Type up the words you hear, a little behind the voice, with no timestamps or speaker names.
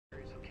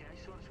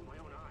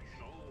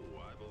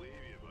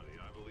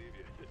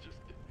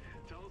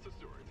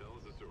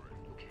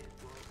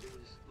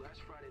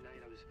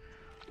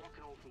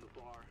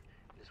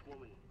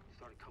woman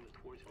started coming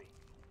towards me.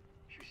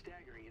 She was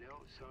staggering, you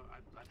know, so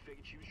I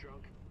figured she was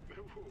drunk.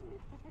 Whoa.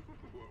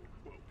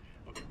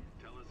 Okay,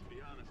 tell us, be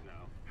honest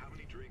now. How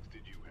many drinks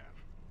did you have?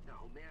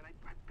 No, man,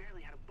 I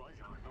barely had a buzz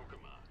on. Oh,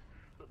 come on.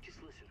 Look,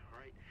 just listen, all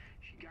right?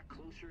 She got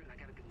closer, and I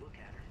got a good look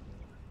at her.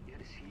 You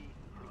had to see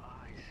her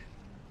eyes,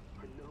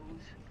 her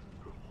nose,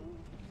 her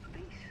whole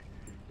face.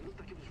 It looked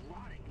like it was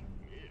rotting.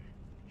 Yeah.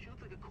 She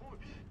looked like a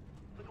corpse.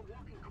 Like a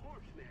walking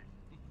corpse, man.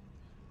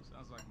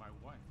 Sounds like my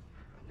wife.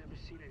 I've never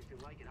seen anything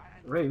like it. I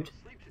Rude. haven't been able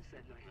to sleep since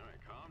that night. All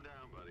right, calm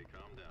down, buddy.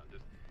 Calm down.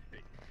 Just,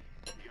 hey,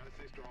 you gotta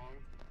stay strong,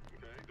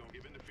 okay? Don't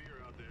give in to fear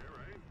out there,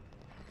 right?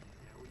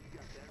 Yeah, well, you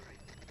got that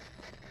right.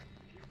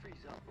 If you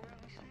freeze up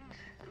around these things,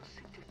 it'll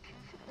sink their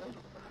teeth in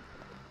you.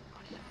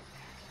 I saw it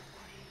attack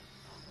somebody.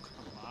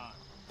 Come on.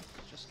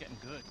 It's just getting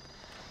good.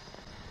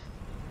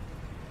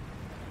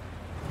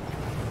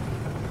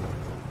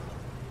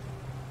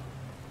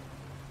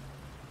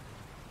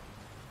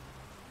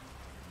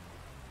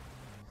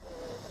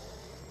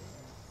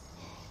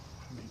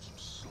 I need some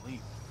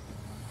sleep.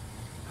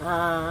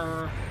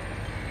 Uh,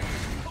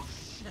 Oh,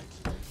 shit.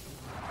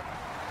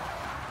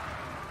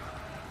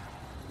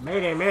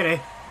 Mayday,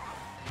 mayday.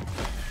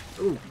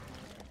 Ooh,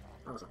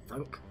 that was a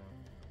thunk.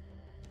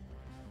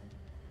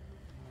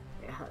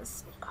 It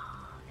has.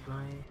 Can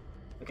I?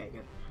 Okay,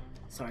 good.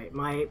 Sorry,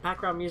 my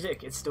background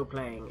music is still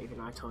playing, even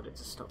though I told it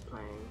to stop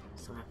playing.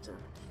 So I have to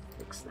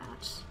fix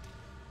that.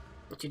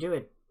 What you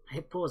doing?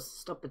 Hit pause.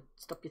 Stop it.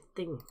 Stop your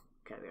thing.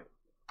 Okay, there.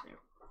 There.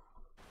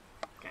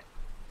 Okay.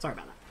 Sorry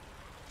about that.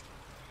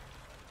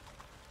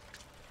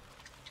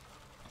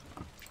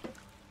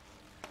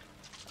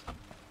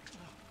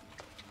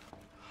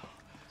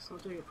 It's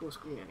not doing it full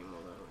screen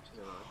anymore though, which is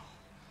annoying.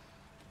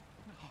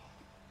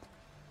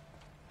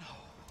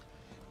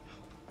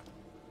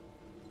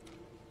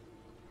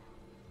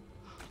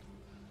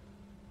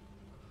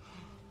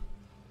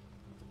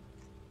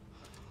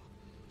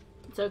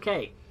 It's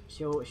okay.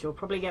 She'll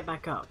probably get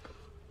back up.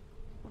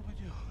 What do I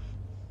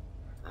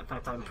do? In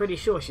fact, I'm pretty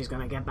sure she's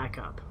gonna get back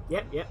up.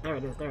 Yep, there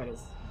it is, there it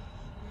is.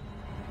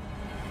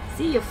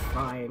 See, you're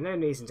fine. No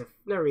reason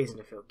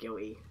to feel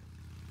guilty.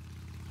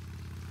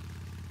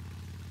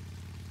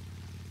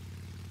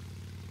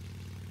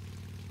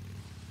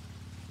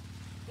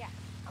 Yeah,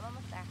 I'm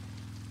almost there.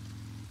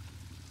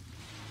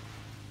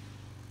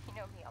 You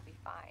know me, I'll be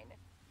fine.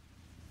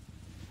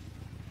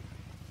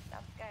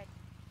 Sounds good.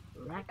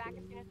 I'll be back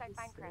as soon as I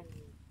find Chris.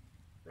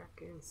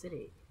 Raccoon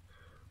City,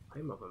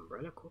 home of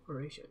Umbrella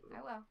Corporation. I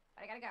will,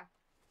 but I gotta go.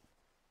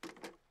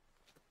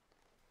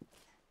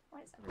 Why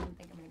does everyone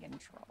think I'm gonna get in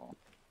trouble?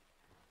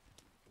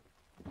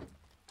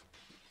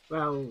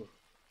 Well,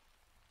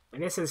 in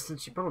this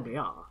instance, you probably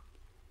are.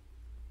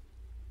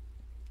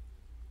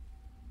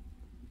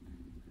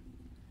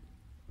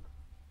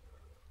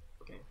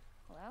 Okay.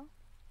 Hello?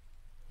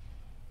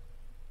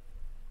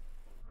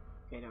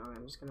 Okay, no,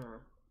 I'm just gonna.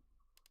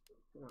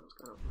 I don't know what's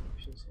going on with my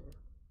options here.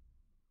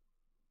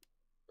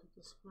 The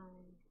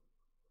display.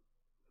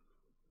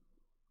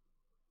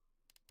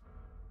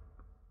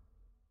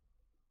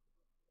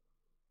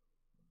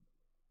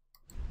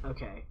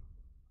 Okay.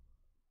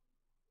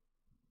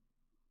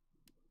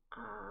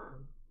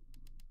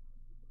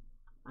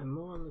 I'm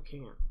more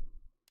looking at.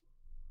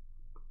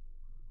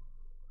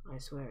 I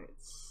swear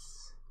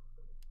it's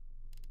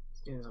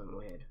doing something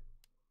weird.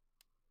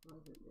 Why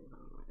is it doing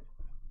something weird?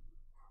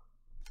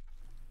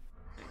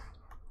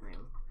 Hang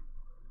on.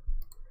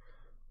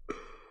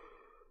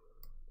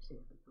 See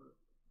if I can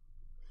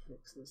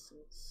fix this so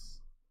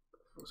it's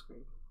full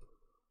screen.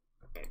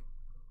 Okay.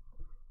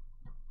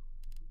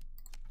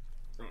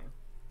 Hang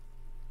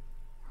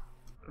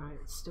on. Right,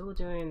 it's still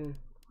doing.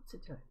 What's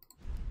it doing?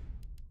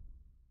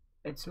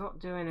 It's not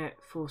doing it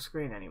full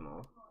screen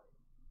anymore.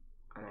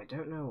 And I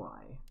don't know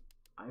why.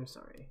 I'm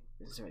sorry.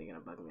 This is really gonna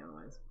bug me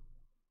otherwise.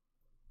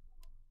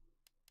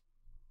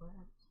 What?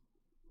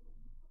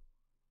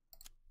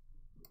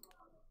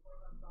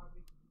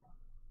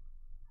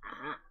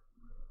 Aha.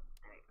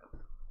 There we go.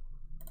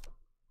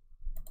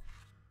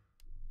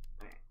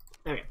 Okay.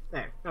 There we go.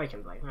 There. Now I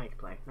can play. Now I can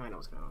play. Now I know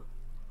what's going on.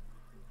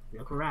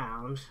 Look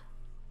around.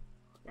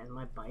 There's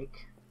my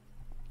bike.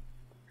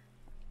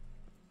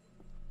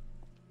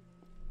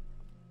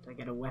 Do I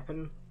get a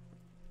weapon?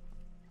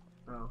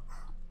 Oh.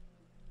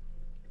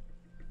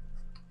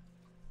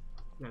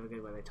 Never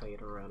good when they tell you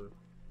to run.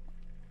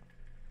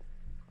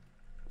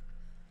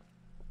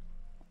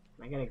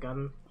 Can I get a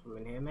gun from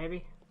in here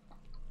maybe?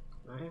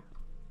 No?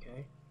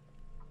 Okay.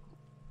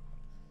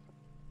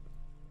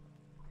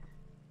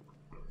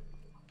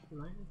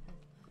 No? Okay.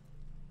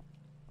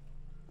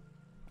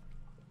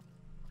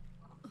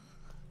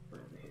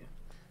 Over here.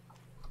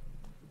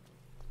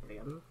 Get a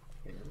gun?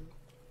 Get a gun?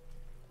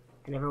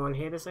 Can everyone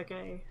hear this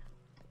okay?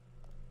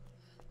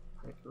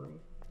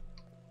 Hopefully.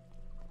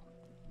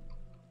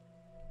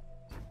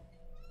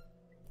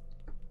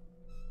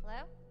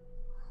 Hello?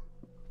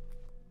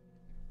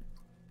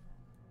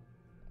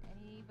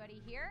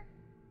 Anybody here?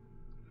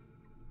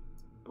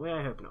 Boy,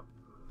 I hope not.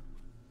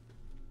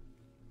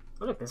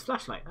 Oh look, there's a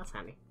flashlight. That's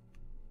handy.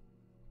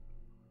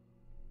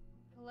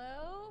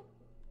 Hello?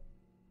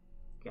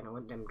 Again, I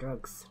want them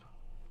drugs.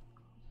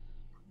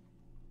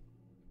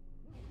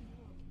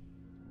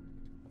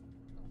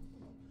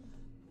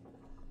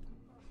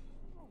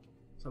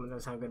 Some of them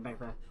sound good back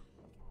there.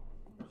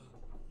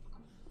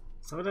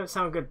 Some of them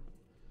sound good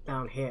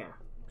down here.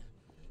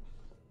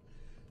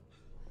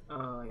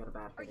 Oh, I got a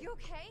bad Are feeling. you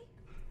okay?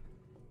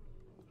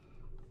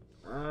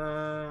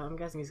 I'm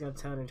guessing he's gonna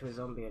turn into a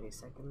zombie any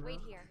second now. Wait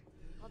here.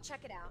 I'll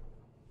check it out.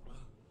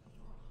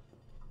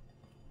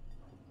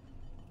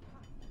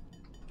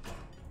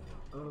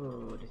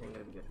 Oh, this ain't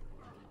gonna be good.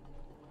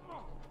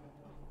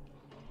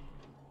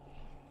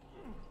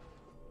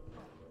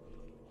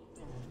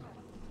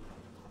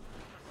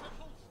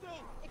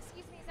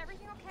 Excuse me, is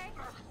everything okay?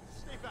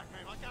 Stay back,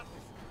 man. I got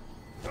this.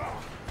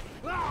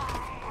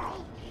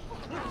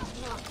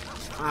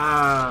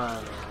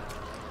 Ah.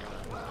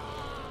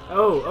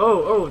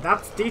 Oh,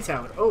 that's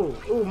detailed.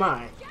 Oh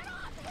my.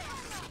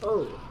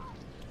 Oh.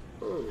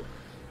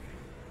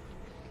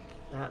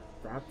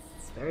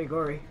 That's very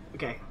gory.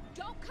 Okay.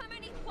 Don't come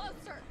any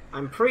closer!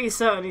 I'm pretty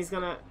certain he's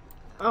gonna...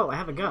 Oh, I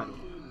have a gun.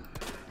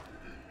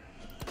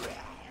 Okay.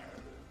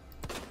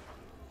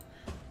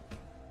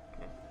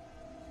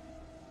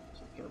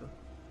 Just killed him.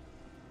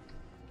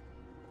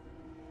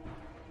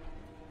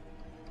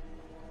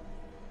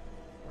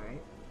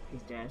 Alright,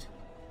 he's dead.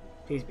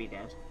 Please be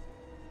dead.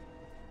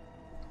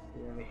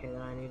 Is there over here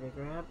that I need to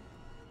grab?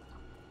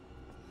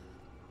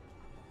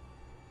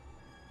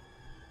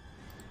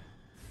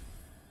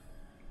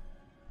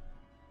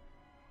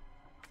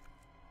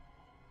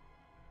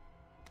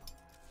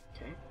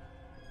 Okay.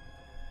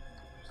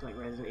 Just like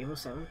Resident Evil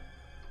 7.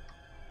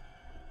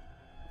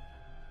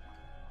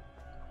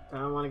 I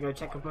don't want to go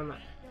check up on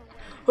that.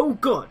 Oh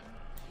god!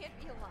 Can't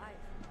be alive.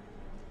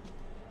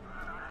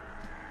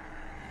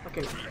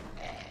 Okay.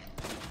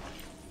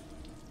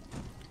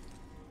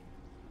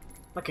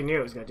 Fucking knew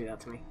it was gonna do that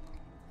to me.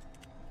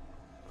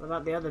 What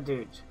about the other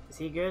dude? Is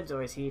he good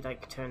or is he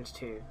like turned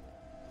 2?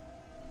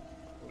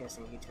 I'm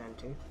guessing he turned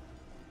 2.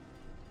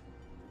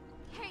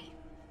 Hey!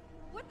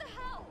 What the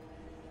hell?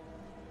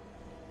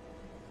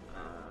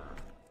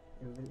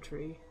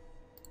 Inventory.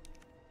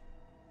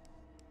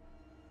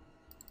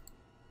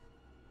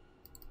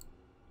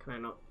 Can I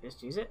not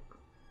just use it?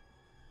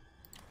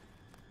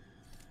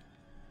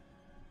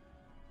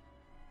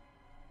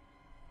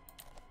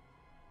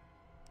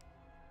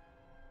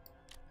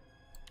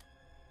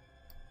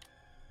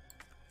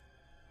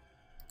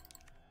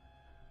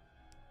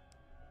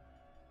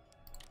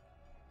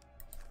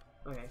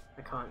 Okay,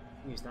 I can't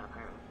use that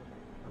apparently.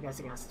 I'm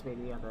guessing it has to be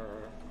the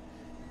other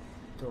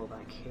door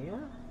back here.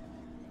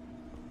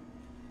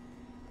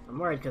 I'm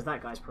worried because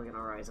that guy's probably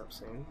gonna rise up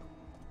soon.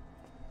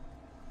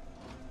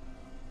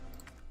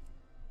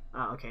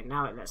 Ah, okay,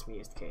 now it lets me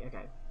use the key,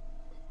 okay.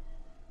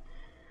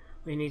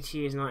 We need to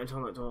use an item to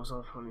unlock doors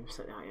off on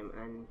set the item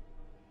and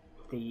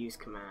the use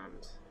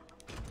command.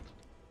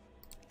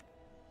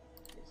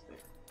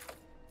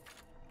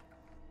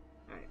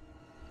 Alright.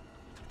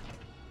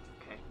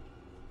 Okay.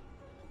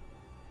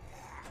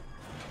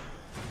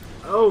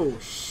 Oh,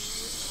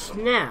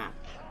 snap!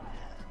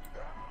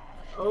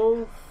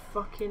 Oh,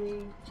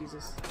 fucking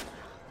Jesus.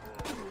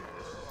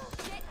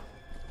 Shit!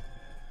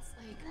 It's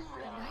like a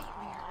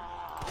nightmare.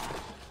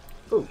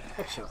 Oh,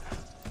 headshot.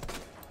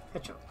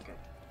 Headshot, okay.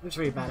 I'm just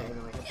really bad at it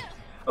anyway.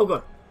 Oh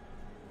god!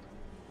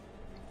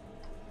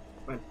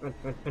 Run.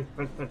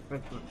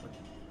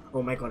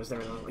 Oh my god, is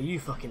there another one? Are you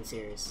fucking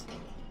serious?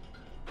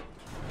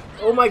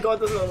 Oh my god,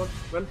 there's another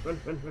one! Run.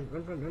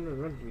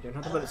 We don't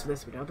have the bullets for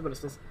this,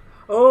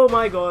 Oh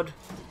my god!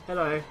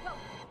 Hello. Whoa!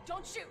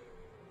 Don't shoot!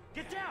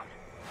 Get down!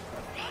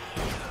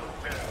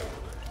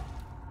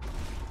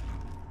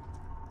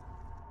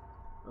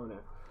 Oh no.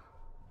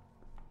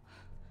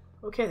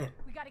 Okay then.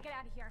 We gotta get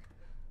out of here.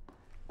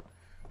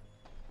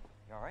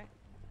 You alright?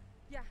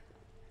 Yeah, I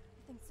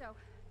think so.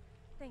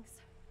 Thanks.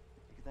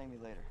 You can thank me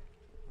later,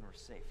 when we're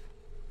safe.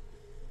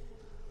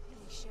 Yeah,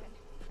 we should.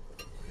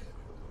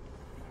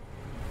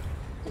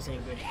 This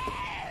ain't good.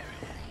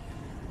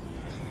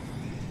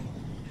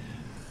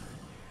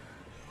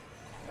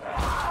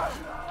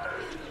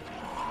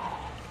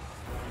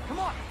 Come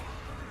on!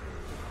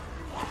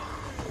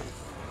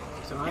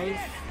 So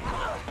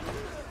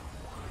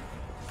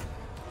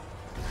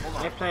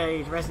I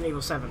played Resident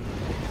Evil 7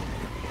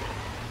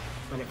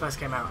 when it first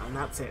came out, and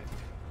that's it.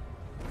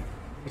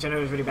 Which I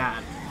know is really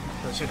bad,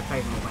 so I should have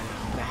played more by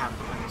now, but I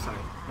haven't. I'm sorry,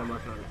 I'm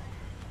working on it.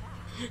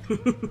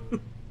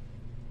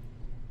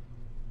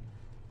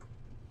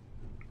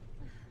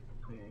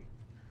 Okay.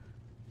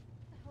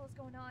 What the hell is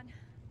going on?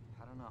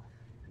 I don't know.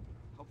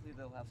 Hopefully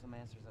they'll have some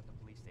answers at the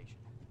police station.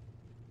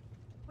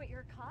 Wait,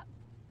 you're a cop?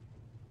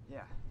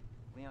 Yeah,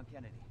 Leon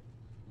Kennedy.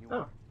 You Oh,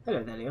 are?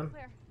 hello there, Leon.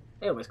 Where?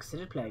 I always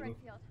considered playing you.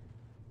 Redfield.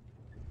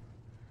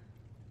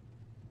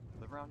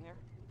 Live around here?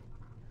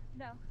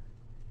 No.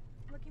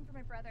 I'm looking for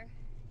my brother.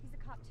 He's a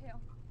cop too.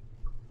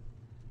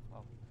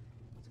 Well,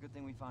 it's a good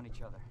thing we found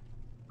each other.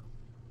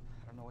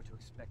 I don't know what to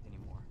expect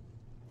anymore.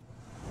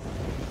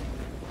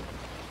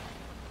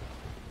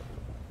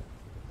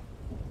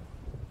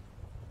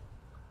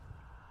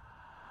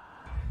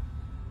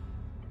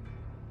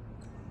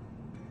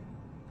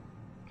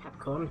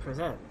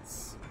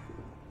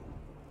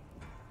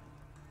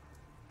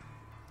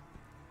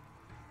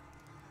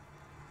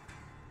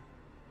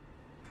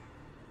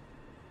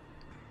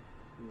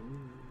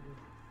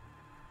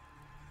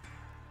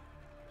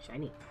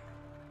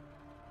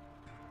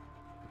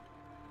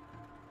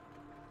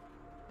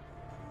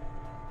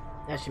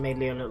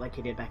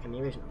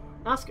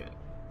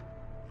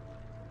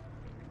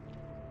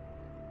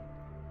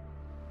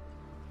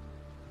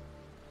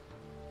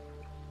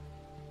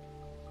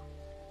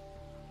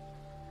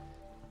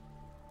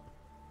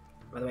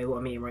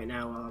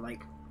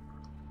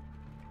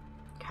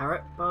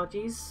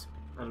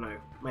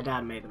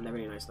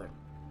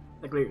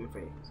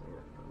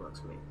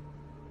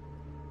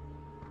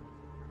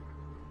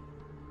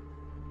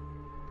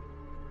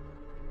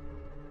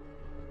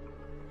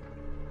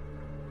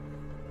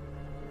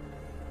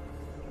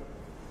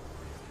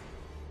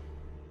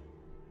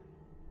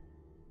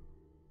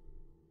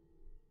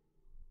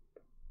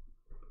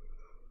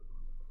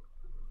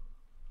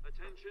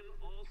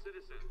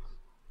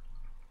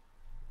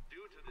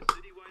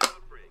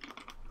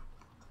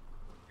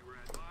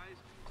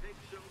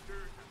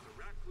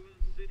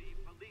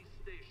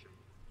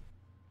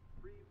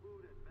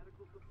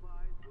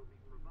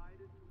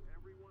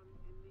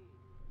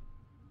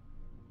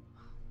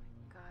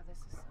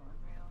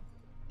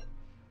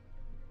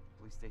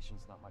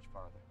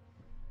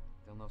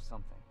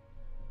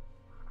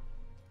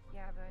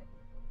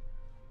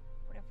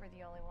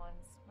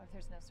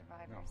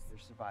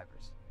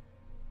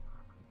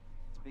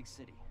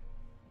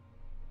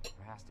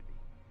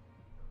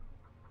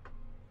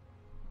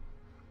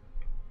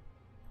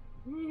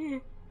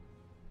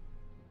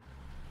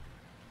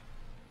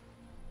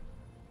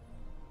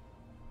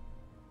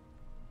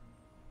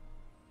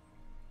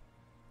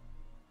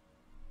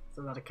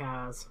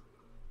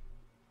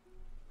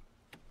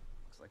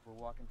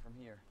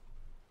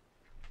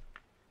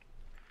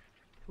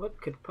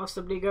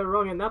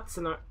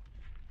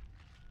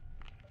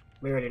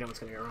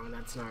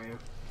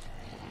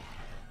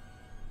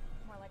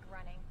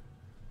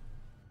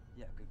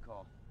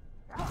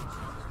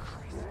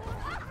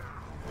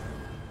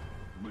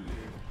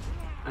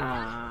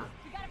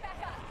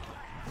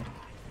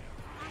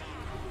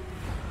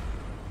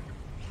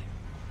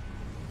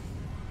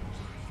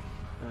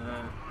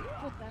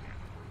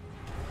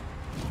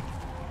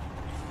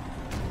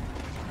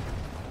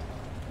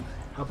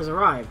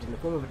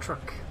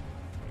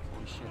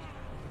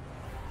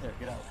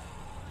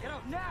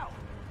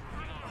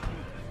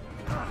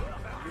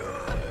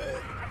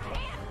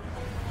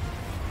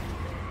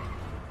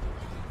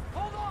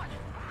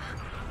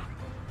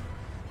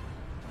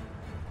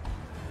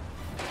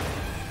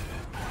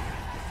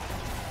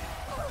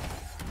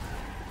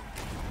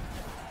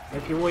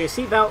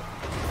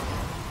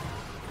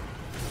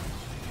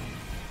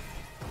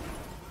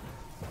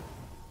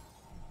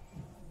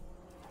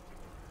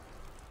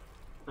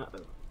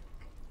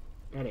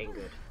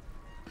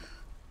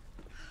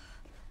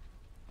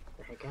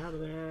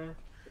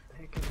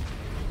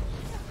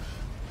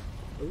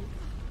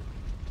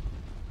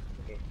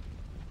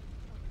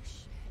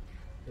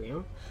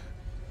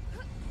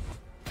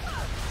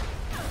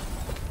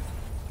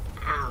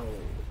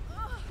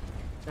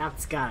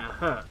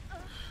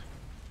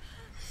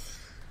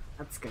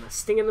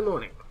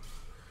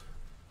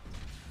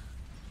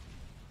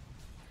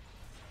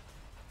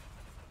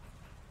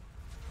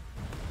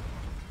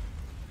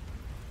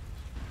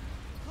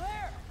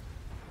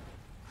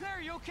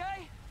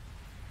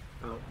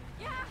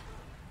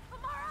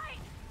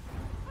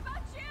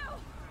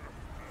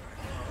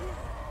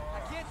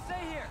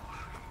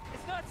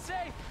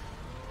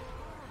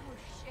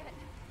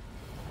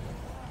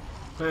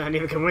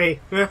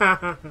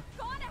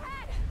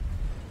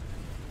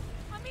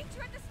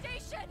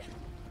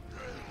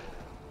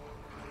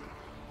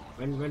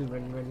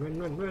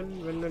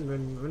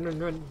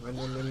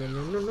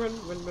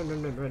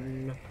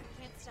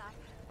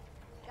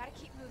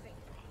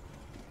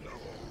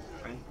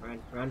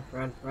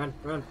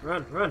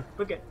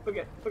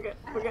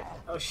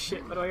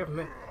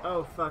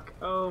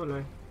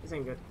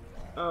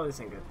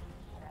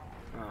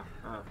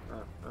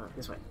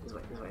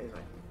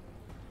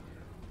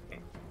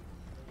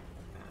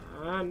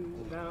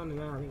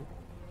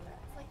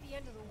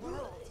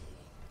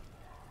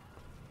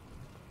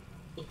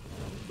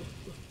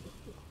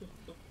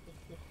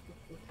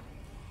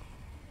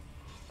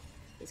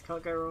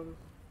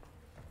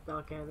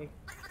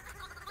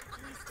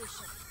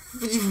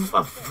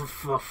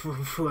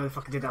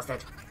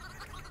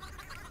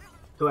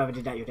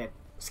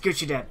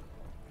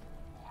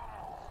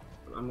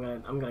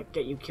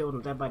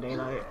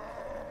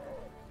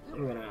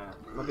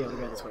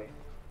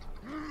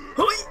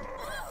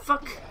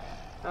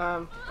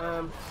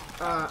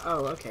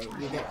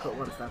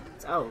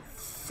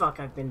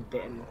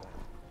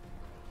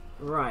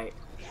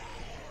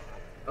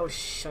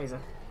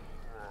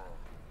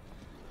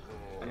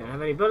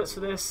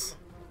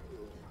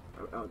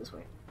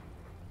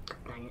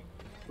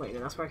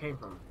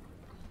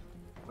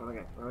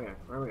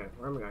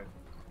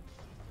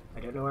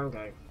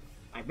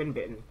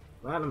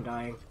 Well, I'm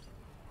dying.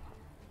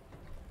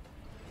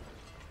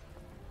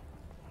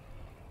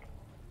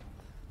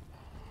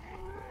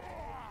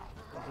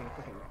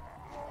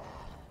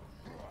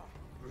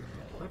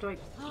 Where do I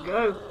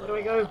go? Where do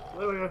I go?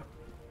 Where do I go?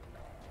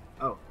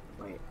 Oh,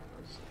 wait.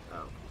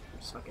 Oh, I'm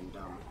just fucking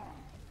dumb.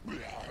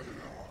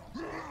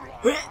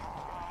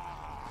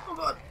 Oh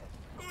god!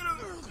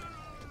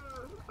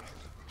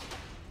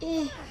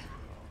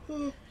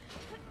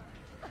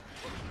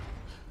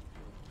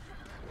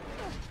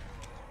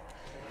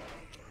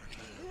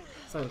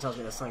 Something tells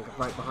me there's something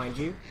right behind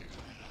you.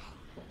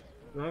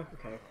 No?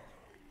 Okay.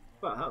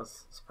 Well, that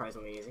was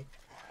surprisingly easy.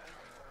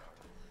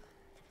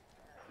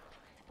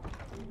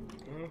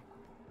 Okay.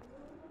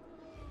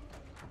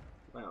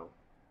 Well.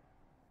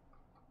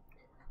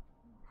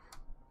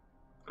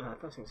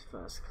 First things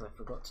first, because I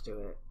forgot to do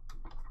it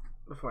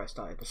before I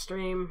started the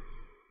stream.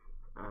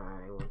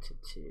 I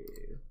wanted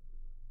to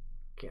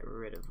get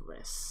rid of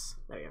this.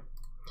 There we go.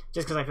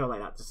 Just because I feel like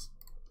that just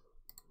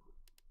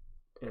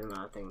is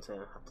another thing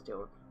to have to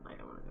deal with. I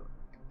don't want to do it.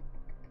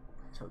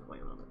 So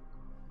wait a moment.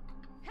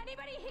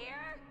 Anybody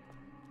here?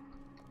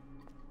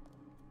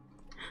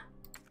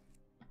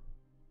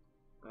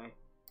 Right.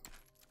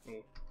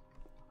 Hey.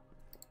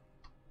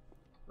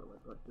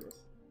 What's this?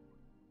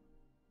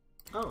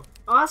 Oh,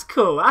 that's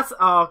cool.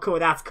 Cool.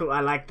 That's cool. I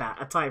like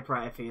that. A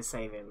typewriter for your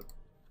saving.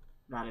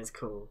 That is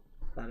cool.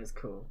 That is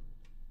cool.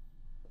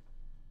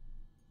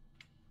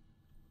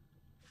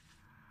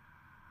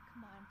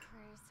 Come on,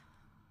 Chris.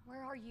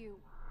 Where are you?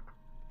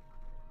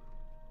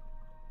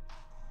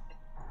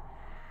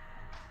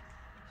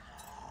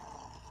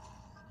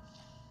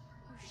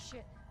 Oh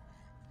shit.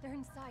 They're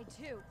inside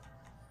too.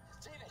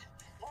 David,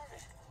 Marvin,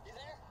 you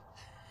there?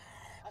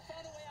 I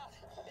found a way out.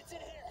 It's in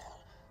here.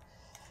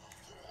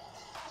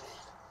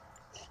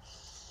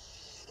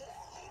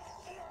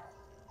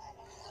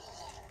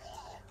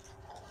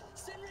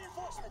 Send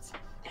reinforcements.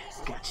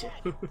 Gotcha.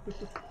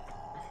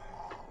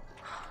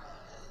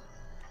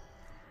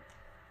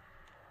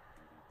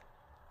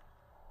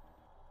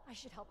 I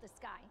should help this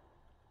guy.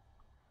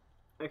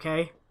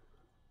 Okay.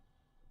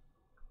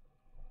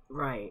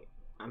 Right.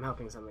 I'm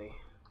helping somebody.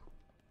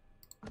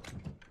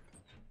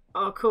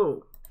 Oh,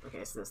 cool.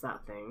 Okay, so there's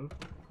that thing.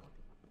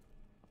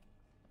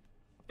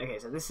 Okay,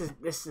 so this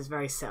is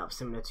very set up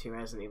similar to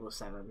Resident Evil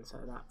 7, so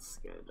that's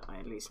good. I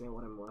at least know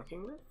what I'm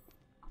working with.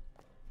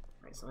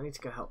 Right, so I need to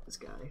go help this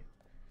guy.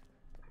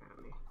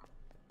 Apparently.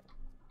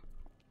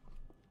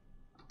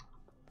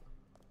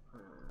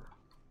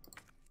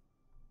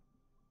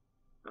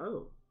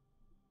 Oh.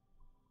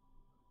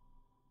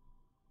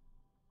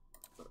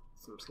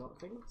 Some slot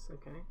things,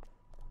 okay.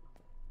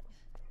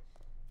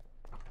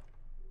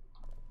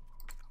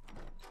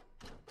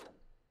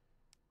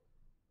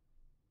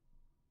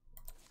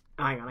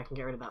 Oh, hang on, I can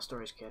get rid of that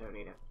storage key, I don't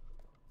need it.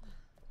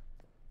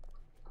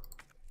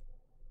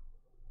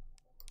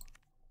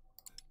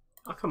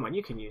 Oh, come on,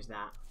 you can use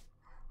that.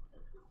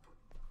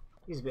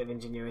 Use a bit of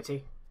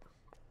ingenuity.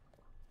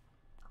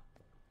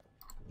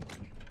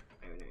 Okay,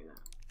 we're doing that.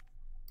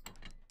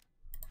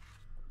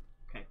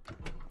 Okay,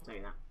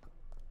 doing that.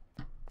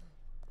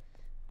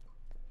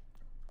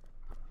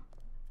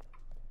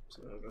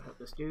 So I'm gonna go help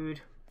this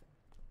dude.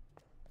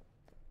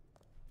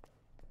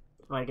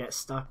 If I get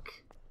stuck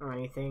or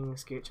anything,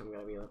 Scooch, I'm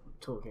gonna be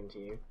talking to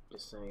you,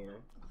 just so you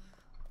know.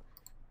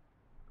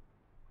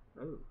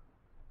 Oh.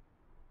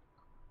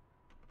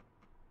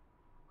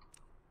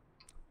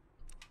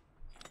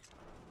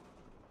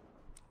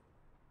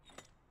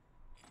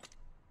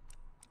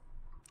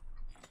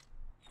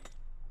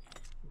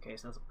 Okay,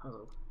 so that's a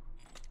puzzle.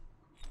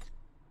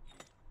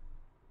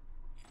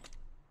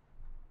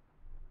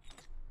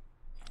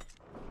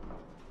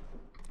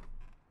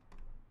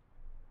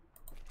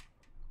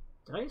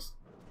 Did I just...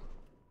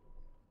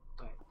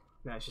 Right.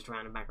 No, it's just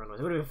random background noise.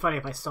 It would have been funny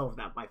if I solved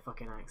that by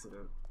fucking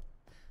accident.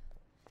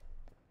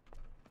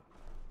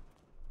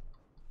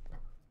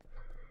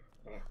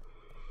 Yeah.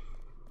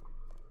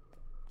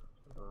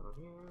 Go on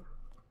here.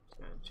 Just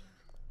gonna check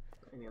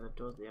any other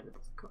doors at the end of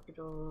this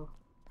corridor.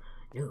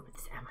 No, but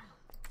it's ammo.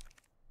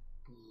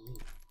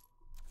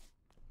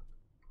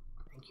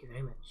 Thank you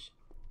very much.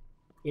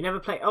 You never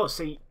play. Oh,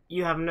 so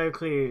you have no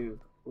clue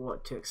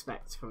what to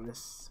expect from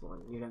this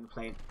one. You never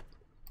played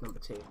number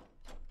 2.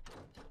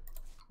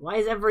 Why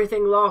is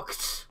everything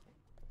locked?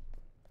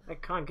 I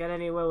can't get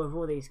anywhere with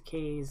all these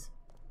keys.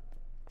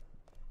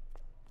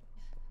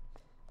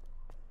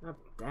 Oh,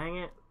 dang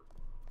it.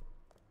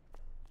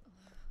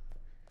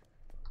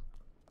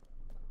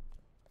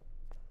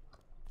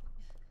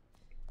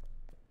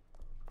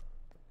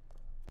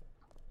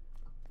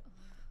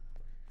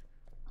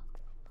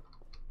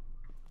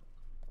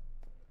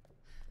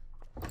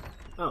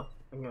 Oh,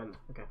 again,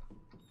 okay.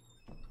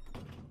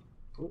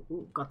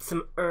 Ooh, got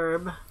some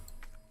herb.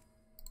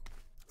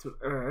 Some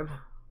herb.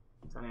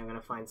 So I'm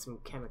gonna find some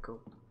chemical.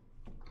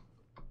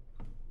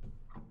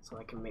 So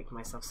I can make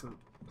myself some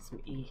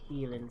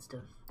healing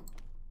stuff.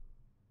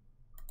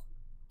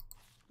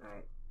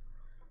 Alright.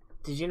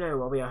 Did you know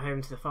while we are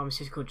home to the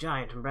pharmaceutical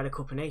giant Umbrella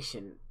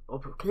Corporation,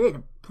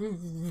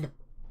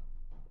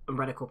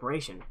 Umbrella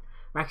Corporation.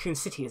 Raccoon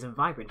City is a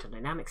vibrant and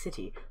dynamic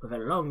city with a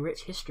long,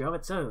 rich history of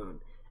its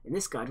own. In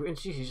this guide, we'll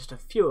introduce you just a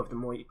few of the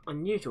more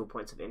unusual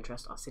points of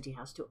interest our city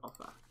has to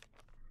offer.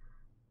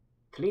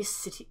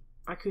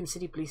 Raccoon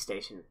City Police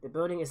Station. The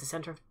building is the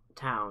center of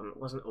town,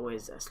 wasn't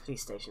always a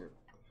police station.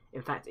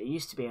 In fact, it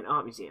used to be an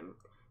art museum.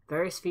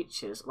 Various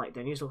features, like the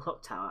unusual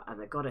clock tower and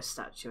the goddess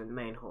statue in the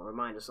main hall,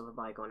 remind us of a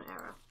bygone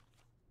era.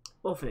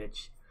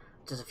 Orphanage.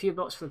 Just a few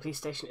blocks from the police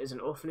station is an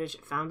orphanage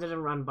founded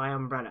and run by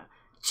Umbrella.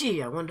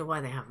 Gee, I wonder why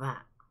they have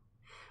that.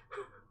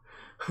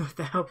 With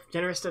the help of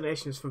generous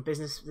donations from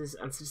businesses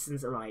and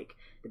citizens alike,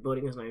 the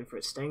building is known for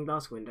its stained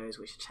glass windows,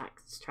 which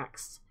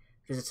attracts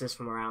visitors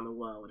from around the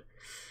world.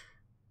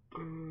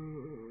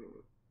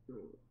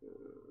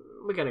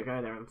 We're gonna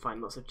go there and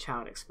find lots of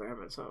child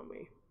experiments, aren't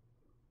we?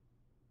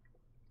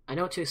 I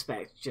know what to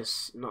expect,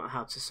 just not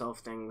how to solve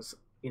things.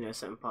 You know,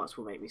 certain parts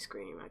will make me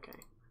scream, okay.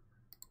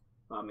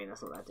 Well, I mean,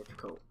 that's not that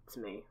difficult to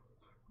me.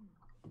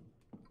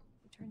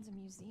 It turns a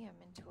museum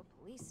into a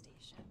police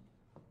station.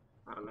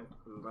 I don't know,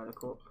 Umbrella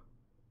Corp.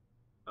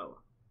 Oh,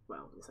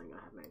 well, this ain't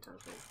gonna happen anytime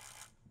soon.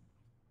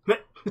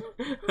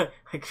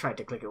 I tried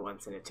to click it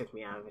once and it took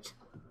me out of it.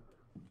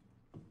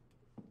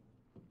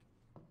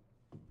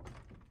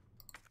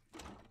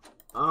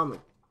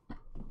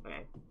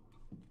 Okay.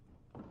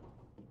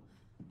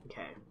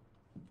 Okay.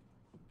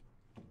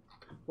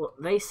 Well,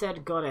 they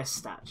said goddess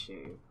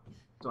statue.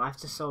 So I have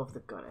to solve the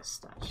goddess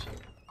statue.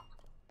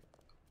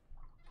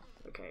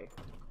 Okay.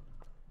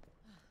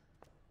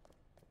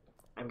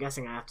 I'm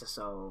guessing I have to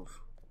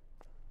solve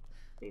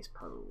these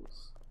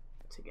puzzles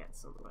to get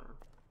somewhere.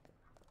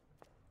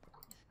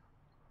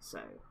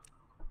 So.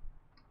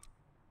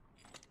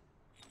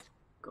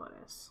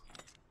 Goddess.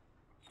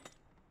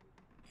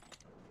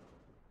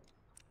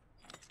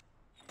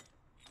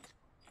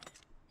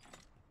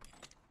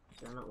 Is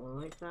there not one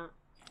like that?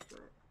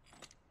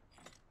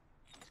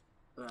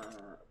 No.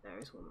 There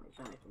is one like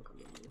that, I think, on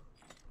the menu.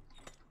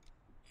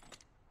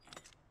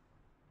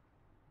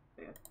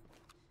 There.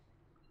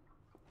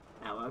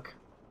 That'll work.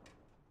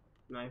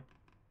 No.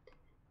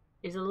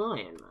 Is a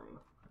lion, though.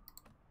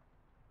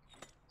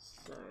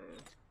 So.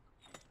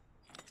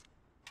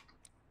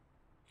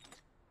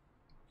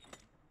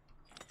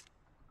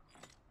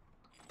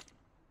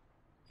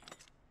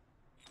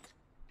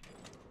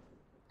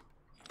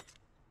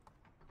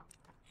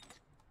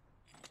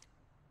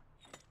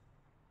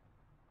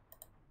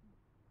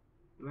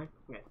 No?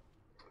 Okay.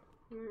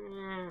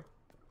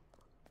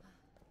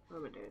 What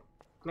am I doing?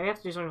 Maybe I have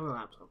to do something on the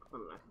laptop. I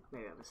don't know.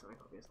 Maybe I'll do something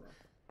obvious there.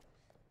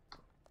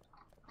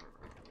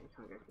 You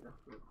can't go through that.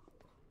 No.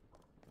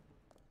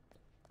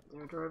 Is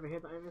there a door over here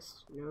that I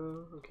missed?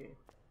 No? Okay.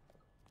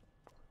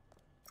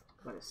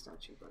 Goddess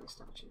statue, goddess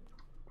statue.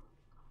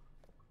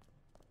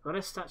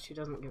 Goddess statue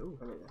doesn't go. Ooh,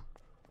 hello there.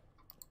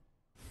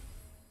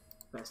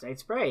 First aid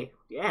spray!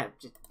 Yeah,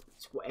 just,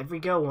 it's what every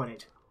girl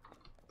wanted.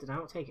 Did I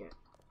not take it?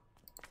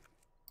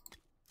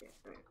 Yeah,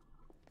 right.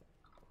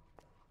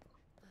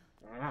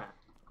 Ah.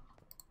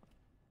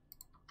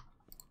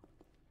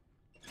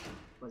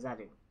 What does that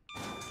do?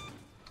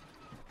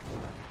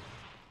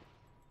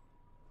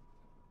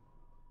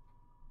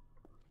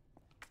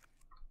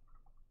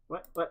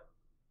 What? What?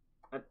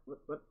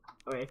 What?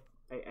 Okay,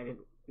 I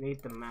didn't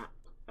need the map.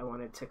 I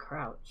wanted to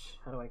crouch.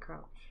 How do I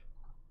crouch?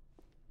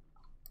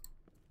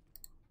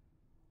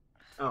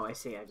 Oh, I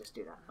see. I just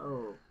do that.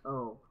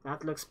 Oh,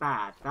 that looks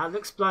bad. That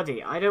looks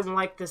bloody. I don't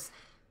like this.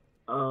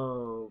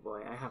 Oh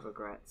boy, I have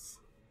regrets.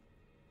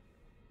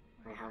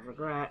 I have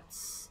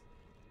regrets.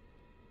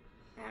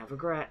 I have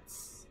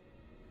regrets.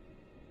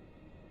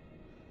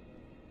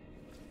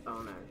 Oh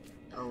no.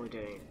 Oh, we're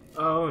doing it.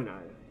 Oh no.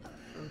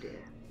 Oh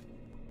dear.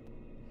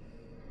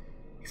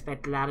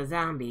 Expect a lot of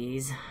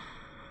zombies.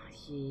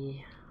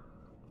 Yeah,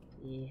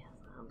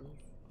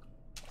 zombies.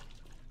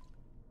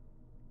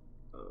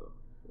 Oh,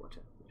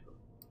 water.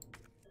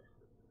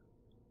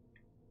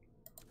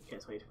 Okay,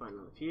 so I need to find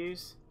another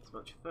fuse. There's a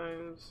bunch of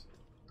phones.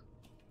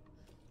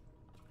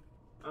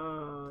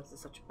 Oh, this is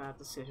such a bad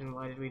decision.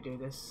 Why did we do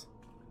this?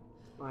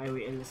 Why are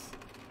we in this?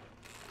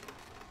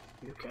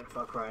 You can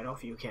fuck right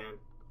off, you can.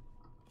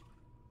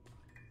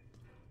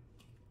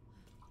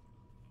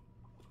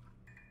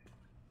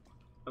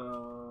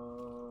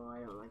 Oh, I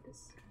don't like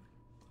this.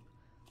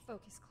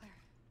 Focus, Claire.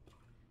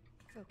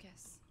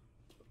 Focus.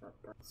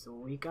 That's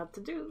all we got to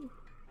do.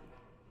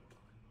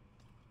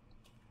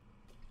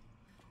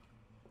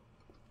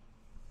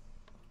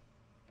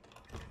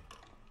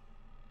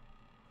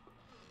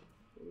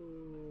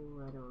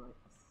 Ooh, I don't like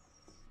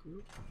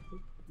this.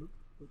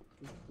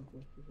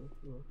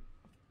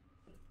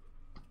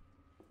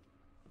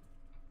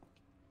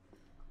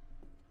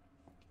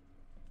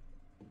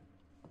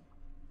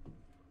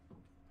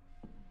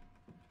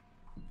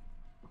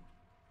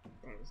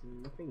 There's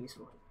nothing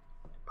useful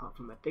apart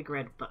from a big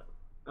red button.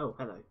 Oh,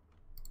 hello.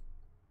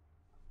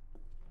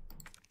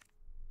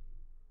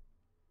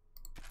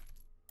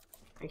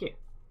 Thank you.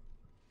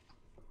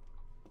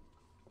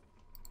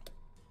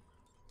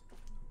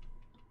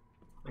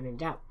 When in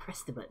doubt,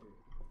 press the button.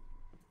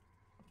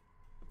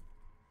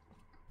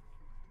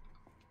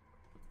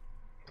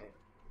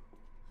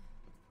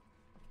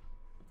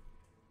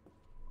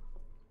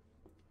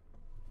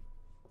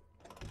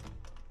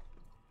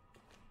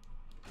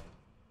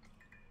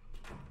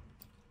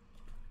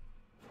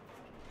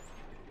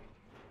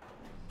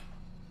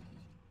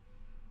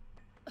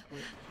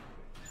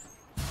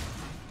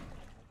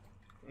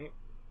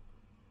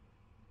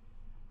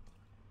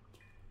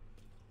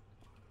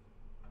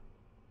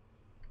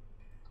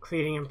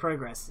 Cleaning in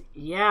progress.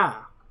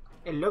 Yeah,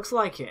 it looks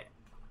like it.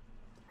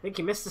 I think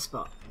you missed the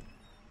spot.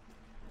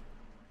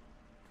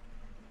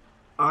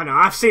 Oh no,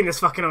 I've seen this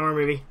fucking horror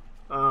movie.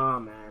 Oh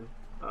man.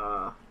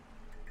 Oh,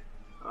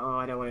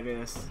 I don't want to do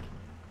this.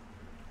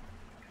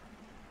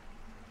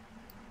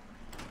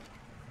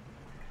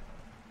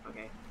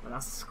 Okay, well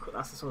that's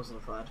the source of the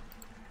flood.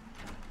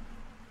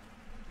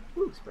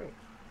 Ooh, spray.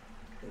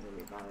 There's gonna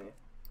be bad idea.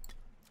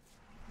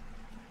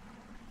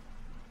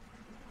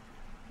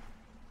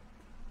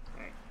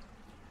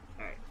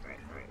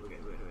 Alright, we're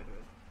good.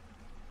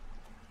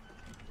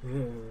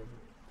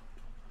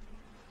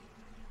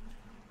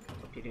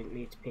 Hope you didn't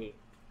need to pee.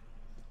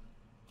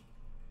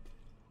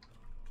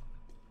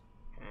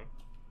 Okay.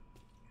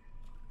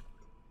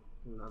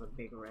 Another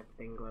big red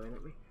thing glowing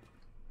at me.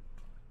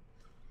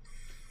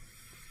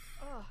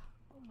 Oh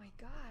my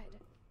god.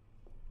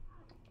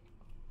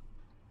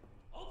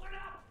 Open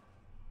up!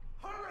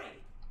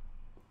 Hurry!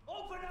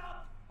 Open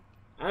up!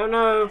 I don't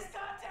know. This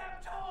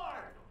goddamn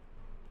door!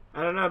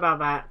 I don't know about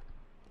that.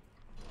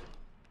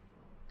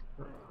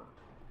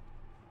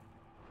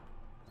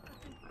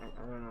 I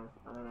don't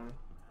know.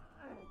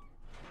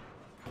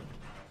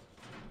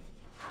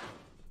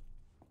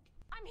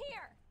 I'm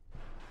here!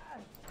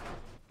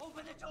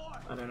 Open the door!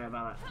 I don't know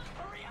about that.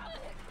 Hurry up!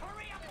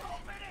 Hurry up!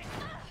 Open it!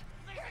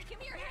 Here, give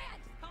me your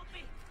hand! Help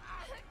me!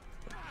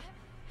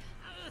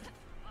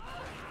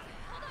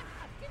 Hold on!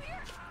 Give me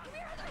your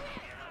other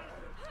hand!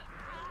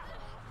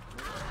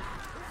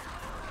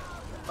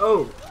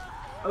 Oh!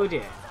 Oh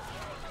dear.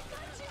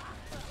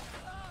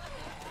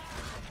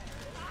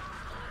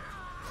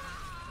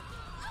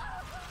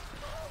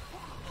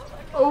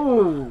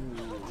 Oh!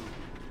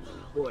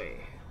 Boy.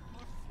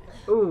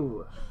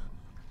 Ooh.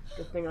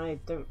 Good thing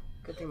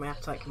my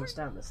appetite can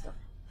withstand this stuff.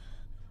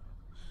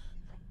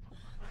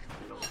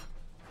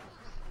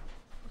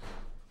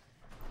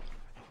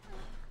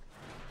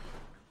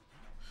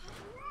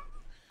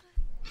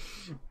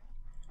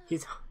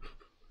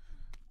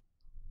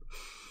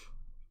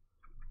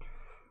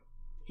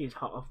 He's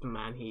hot off the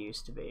man he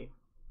used to be.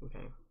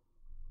 Okay.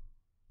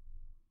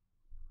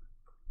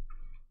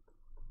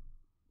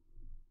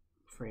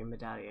 Free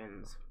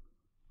medallions.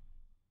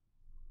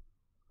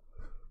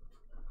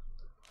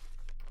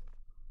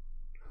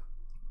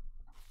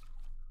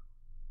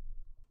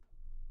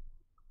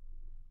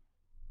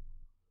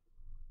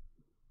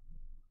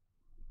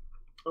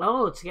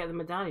 Oh, to get the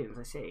medallions,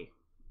 I see.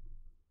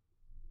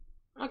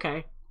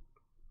 Okay.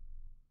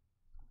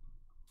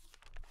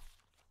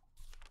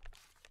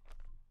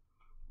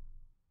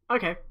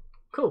 Okay,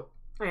 cool.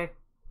 Okay,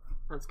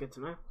 that's good to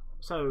know.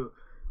 So,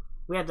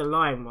 we had the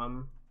lion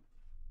one,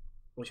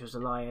 which was the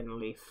lion, the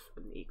leaf,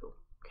 and the eagle.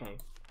 Okay.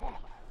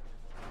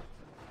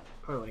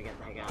 Probably want to get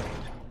the heck out of here.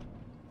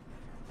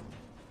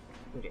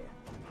 Oh dear.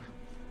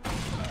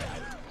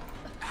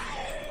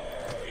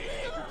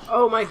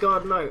 Oh my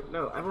god,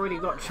 no, I've already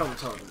got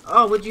chomped on.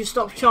 Oh, would you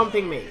stop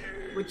chomping me?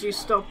 Would you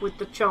stop with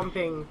the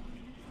chomping?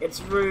 It's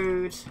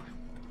rude.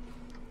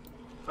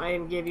 I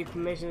didn't give you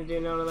permission to do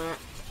none of that.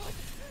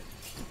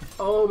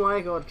 Oh my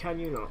god, can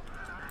you not?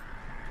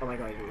 Oh my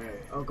god, you're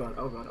right. Oh god.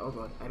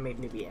 I made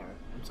newbie error.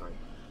 I'm sorry.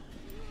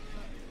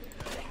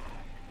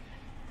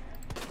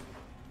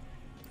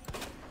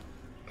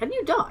 Can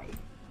you die?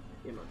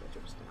 You're not gonna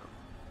just out.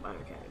 I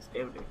don't care.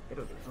 It'll do.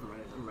 I'm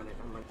running.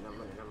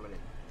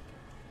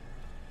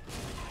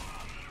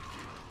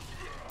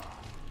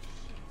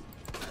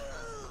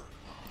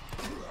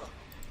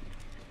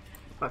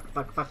 Fuck.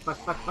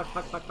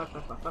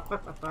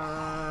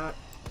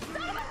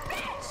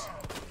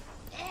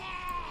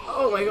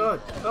 Oh my god!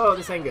 Oh,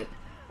 this ain't good.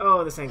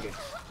 Oh, that's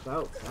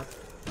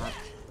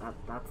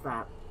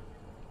that.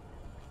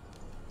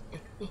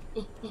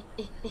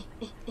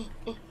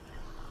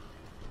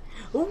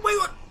 Oh my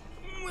god!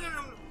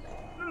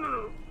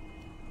 No.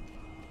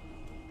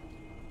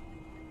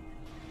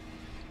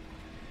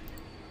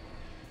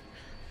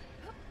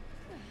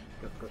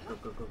 Go.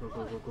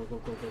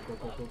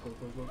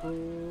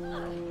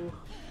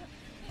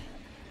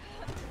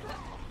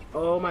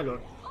 Oh my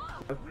lord.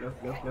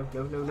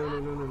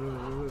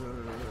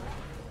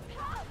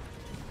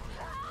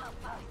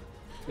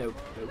 No.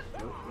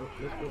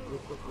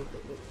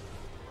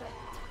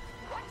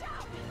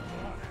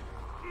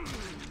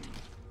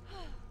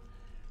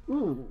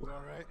 Ooh. You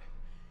all right?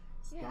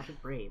 Scattered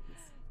brains.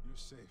 You're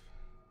safe.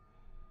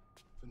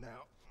 For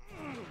now.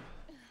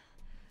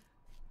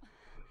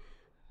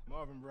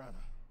 Marvin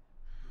Branagh.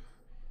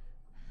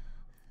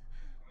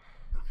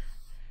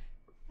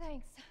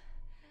 Thanks.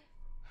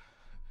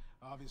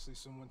 Obviously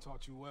someone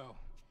taught you well.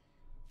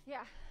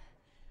 Yeah,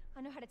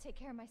 I know how to take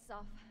care of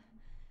myself.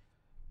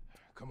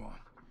 Come on.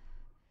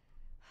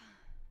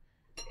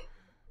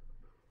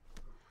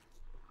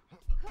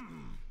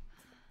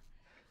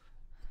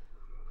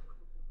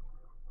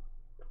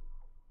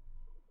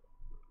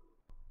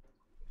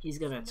 He's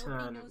gonna Nobody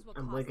turn, knows what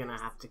and we're caused gonna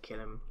this. have to kill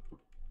him.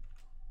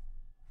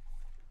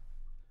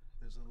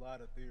 There's a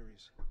lot of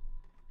theories.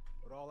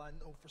 But all I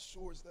know for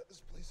sure is that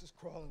this place is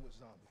crawling with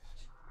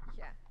zombies.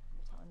 Yeah,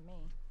 you're telling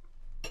me.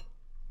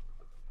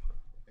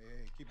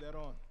 Hey, keep that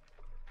on.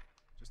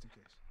 just in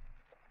case.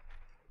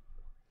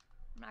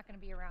 I'm not gonna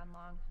be around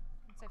long.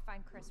 Once I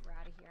find Chris, we're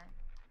out of here.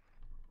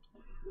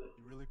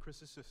 You really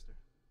Chris's sister?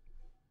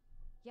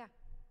 Yeah.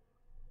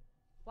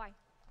 Why?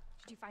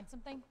 Did you find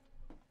something?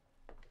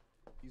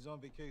 He's on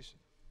vacation.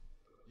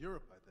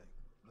 Europe, I think.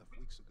 Left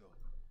weeks ago.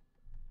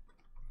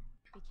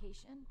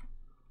 Vacation?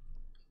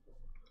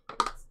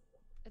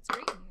 It's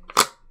great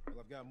news. Well,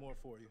 I've got more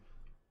for you.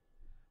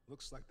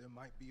 Looks like there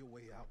might be a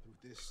way out through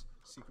this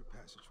secret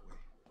passageway.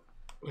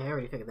 Yeah, I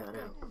already figured that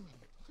out.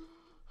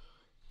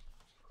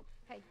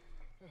 Hey.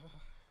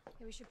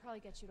 Hey, we should probably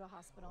get you to a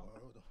hospital.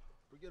 Oh,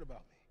 forget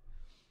about me.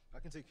 I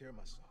can take care of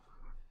myself.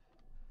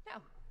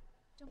 No.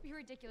 Don't be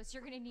ridiculous.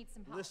 You're gonna need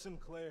some help. Listen,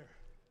 Claire.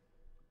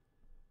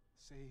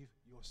 Save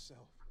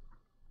yourself.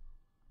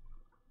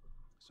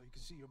 So you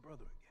can see your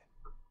brother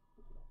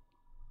again.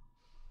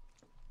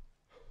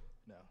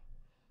 Now,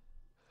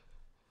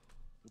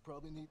 you'll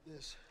probably need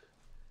this.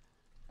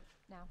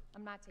 No,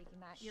 I'm not taking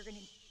that. You're gonna...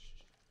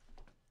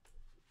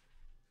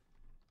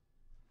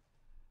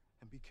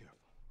 And be careful.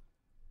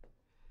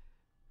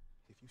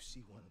 If you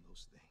see one of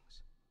those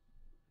things,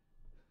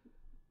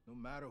 no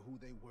matter who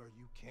they were,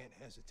 you can't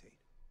hesitate.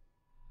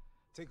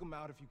 Take them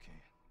out if you can.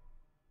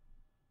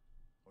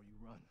 Or you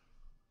run.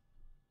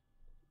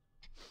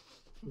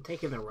 I'm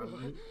taking the run,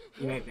 right?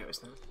 You may have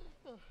noticed that.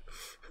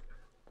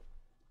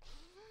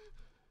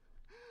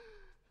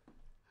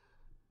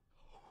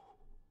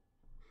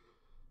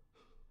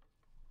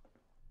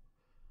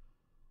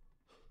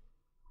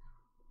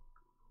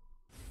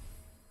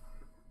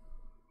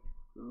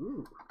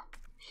 Ooh,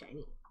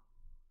 shiny.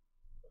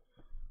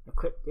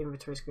 Equip the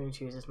inventory screen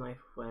to use this knife.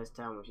 Wears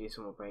down with use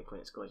and will break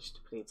when it's gorgeous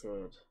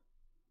depleted.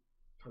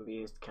 Can be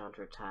used to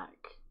counter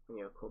attack when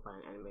you're caught by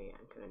an enemy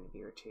and can only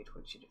be retrieved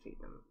once you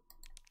defeat them.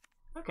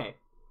 Okay.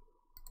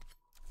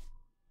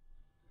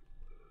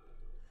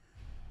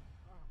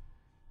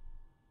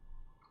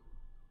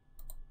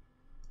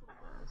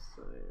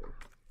 So,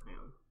 hang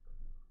on.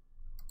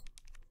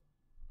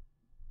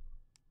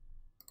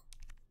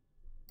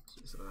 Let's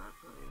use that.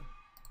 Oh, yeah.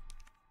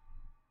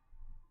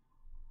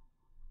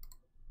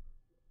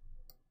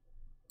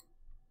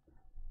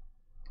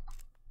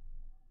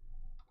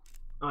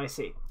 Oh, I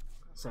see.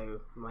 So,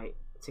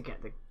 to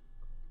get the...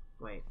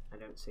 Wait, I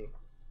don't see.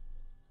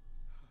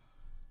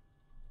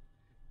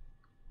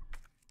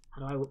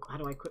 How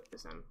do I equip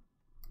this then?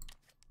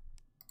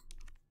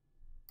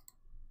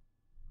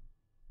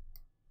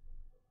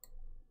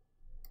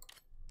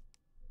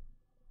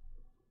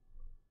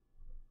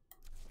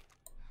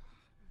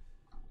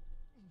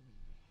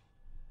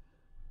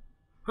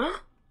 Huh?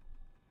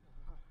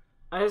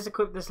 I just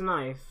equipped this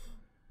knife.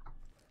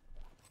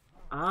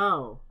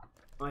 Oh.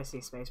 I see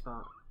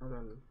spacebar, and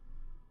then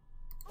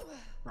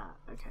that.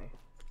 Okay,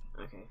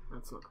 okay,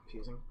 that's not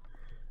confusing.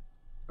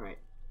 Right.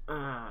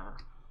 I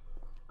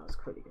was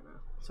quickly gonna.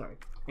 Sorry,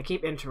 I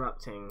keep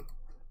interrupting.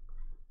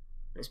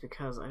 It's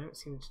because I don't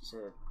seem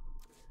to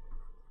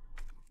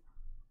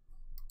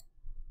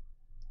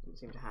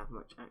have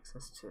much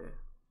access to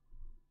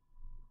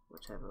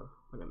whichever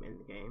when I'm in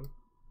the game,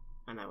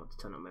 and I want to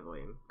turn up my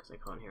volume because I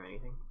can't hear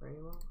anything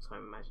very well. So I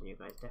imagine you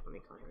guys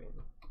definitely can't hear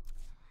anything.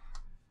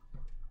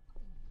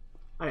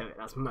 Anyway,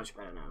 that's much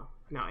better now.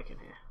 Now I can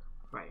hear.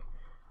 Right.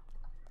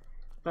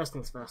 First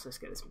things first, let's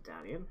get this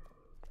medallion.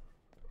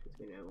 Because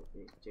we know what we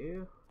need to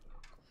do.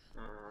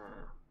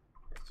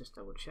 Let's just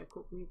double check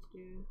what we need to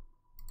do.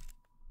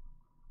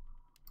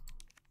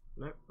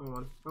 Nope, wrong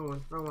one, wrong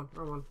one, wrong one,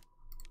 wrong one.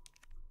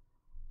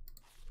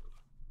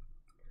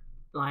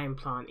 Lion,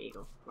 plant,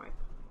 eagle. Right.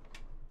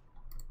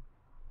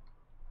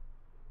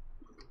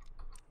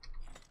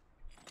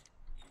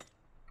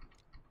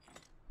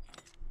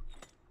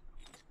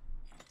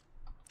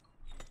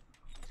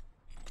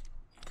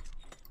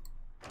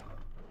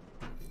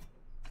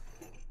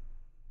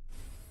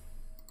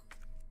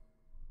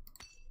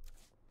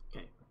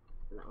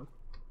 That one.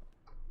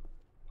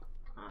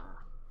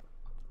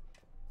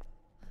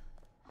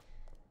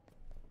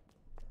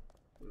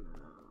 No.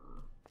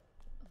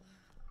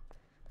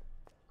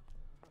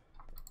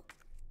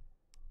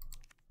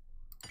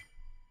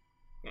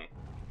 Okay.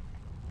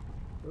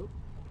 Oop.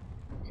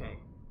 Okay.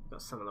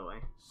 Got some of the way.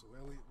 So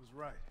Elliot was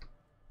right.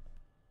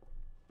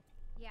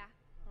 Yeah,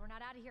 but we're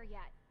not out of here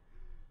yet.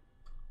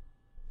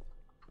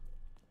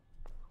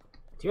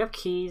 Do you have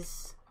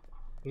keys?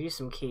 We use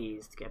some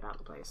keys to get about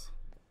the place.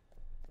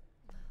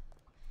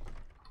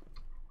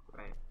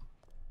 Right.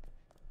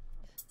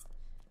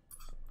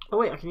 Oh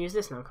wait, I can use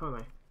this now, can't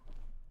I?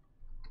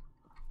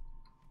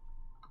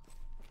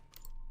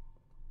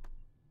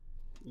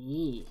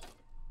 Yee.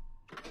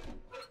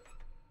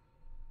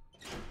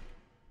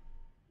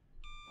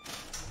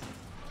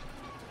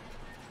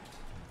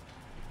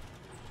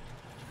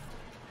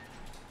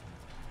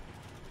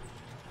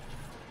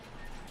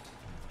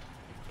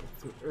 Get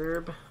some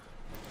herb.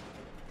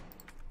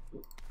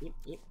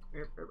 Yep.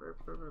 Herb.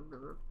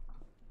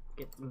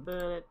 Get some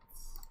bullets.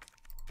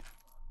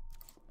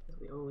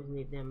 We always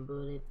need them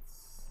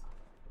bullets.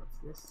 What's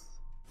this?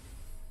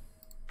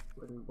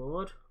 Wooden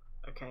board.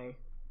 Okay.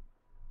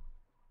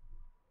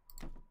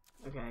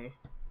 Okay.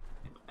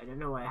 I don't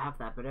know why I have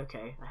that, but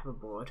okay. I have a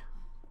board.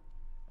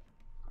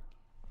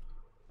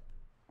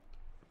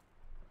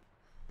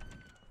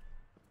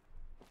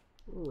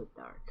 Ooh,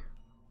 dark.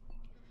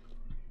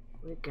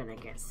 We're gonna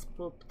get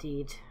spooked.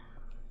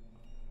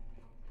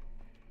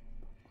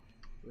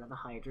 Another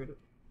hydrant.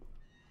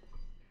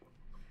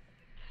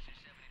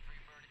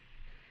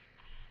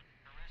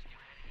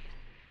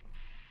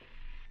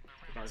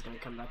 The guy's gonna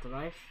come back to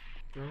life?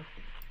 No?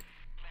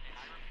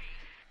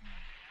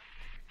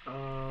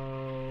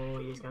 Oh,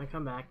 he's gonna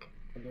come back,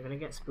 and you're gonna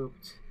get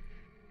spooked.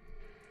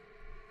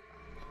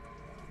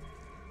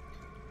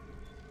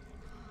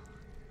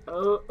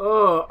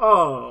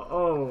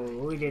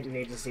 Oh, we didn't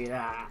need to see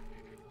that.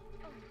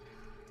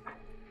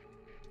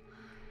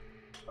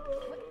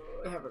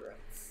 Oh, I have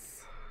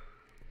regrets.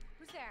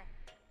 Who's there?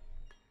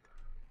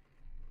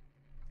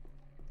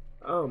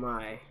 Oh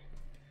my.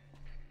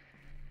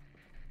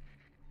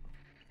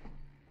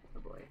 Oh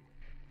boy.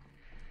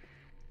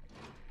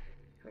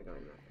 Can I go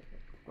in there? Okay.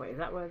 Wait, is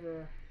that where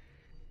the...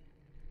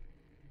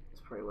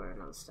 That's probably where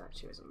another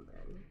statue is on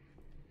there.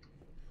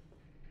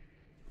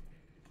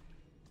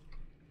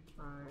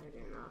 I do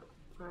not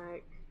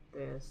like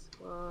this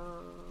one.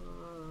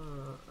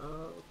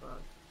 Oh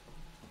fuck.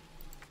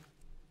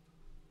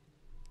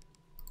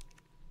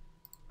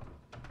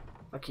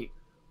 Fuck you.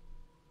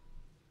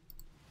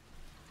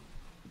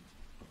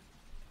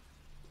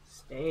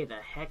 Stay the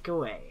heck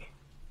away.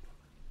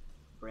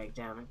 Break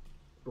down a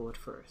board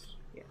first.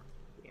 Yeah,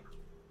 yeah.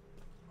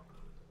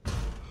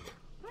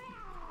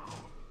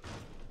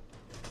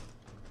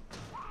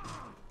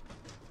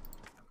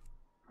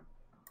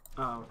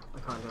 Oh, I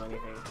can't do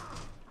anything.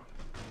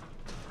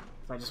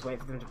 If I just wait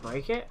for them to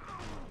break it?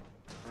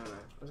 I don't know.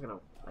 I was gonna,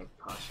 like,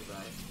 pass you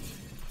by.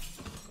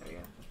 There we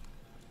go.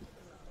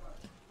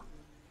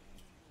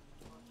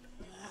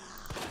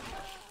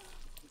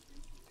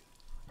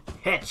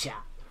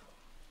 Headshot!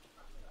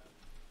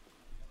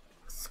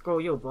 Screw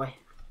you, boy.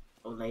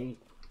 Old lady.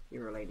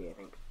 You're a lady, I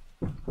think.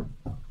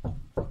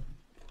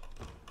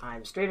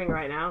 I'm streaming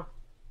right now.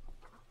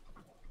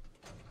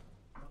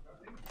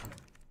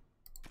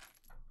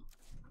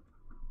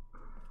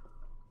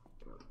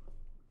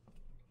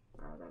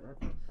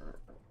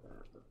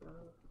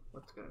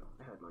 Let's go.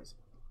 I heard noise.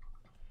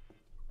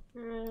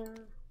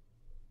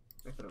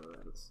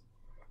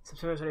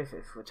 September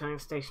 25th. Returning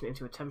to station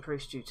into a temporary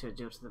studio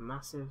due to the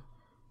massive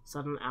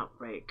sudden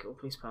outbreak. All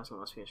police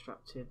personnel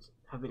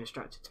have been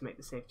instructed to make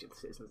the safety of the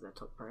citizens their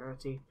top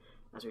priority,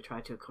 as we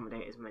try to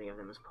accommodate as many of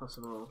them as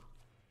possible.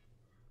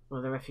 One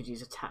of the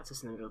refugees attacked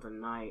us in the middle of the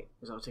night,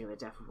 resulting in the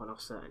death of one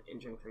officer and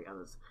injuring 3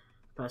 others.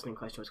 The person in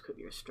question was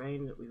quickly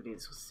restrained. We believe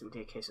this was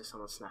simply a case of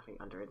someone snapping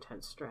under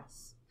intense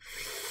stress.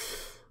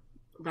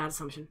 Bad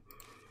assumption.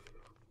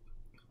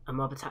 A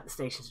mob attacked the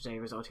station today,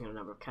 resulting in a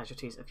number of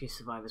casualties. A few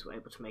survivors were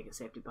able to make it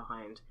safely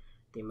behind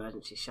the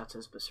emergency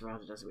shutters, but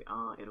surrounded as we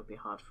are, it'll be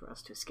hard for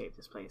us to escape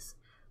this place.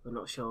 We're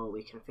not sure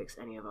we can fix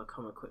any of our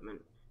comm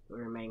equipment, but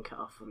we remain cut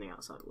off from the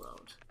outside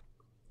world.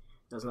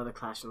 There was another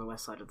clash on the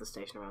west side of the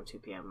station around 2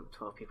 PM.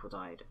 12 people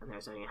died, and there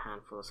is only a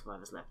handful of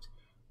survivors left.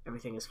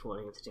 Everything is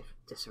falling into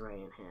disarray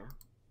in here.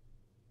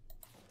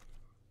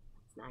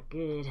 It's not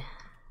good.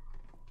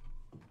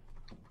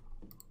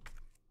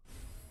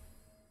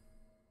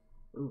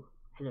 Ooh,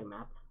 hello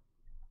map.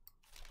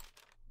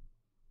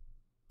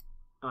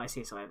 Oh, I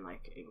see, so I've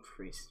like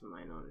increased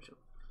my knowledge of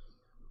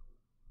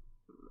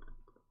map.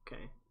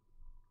 Okay.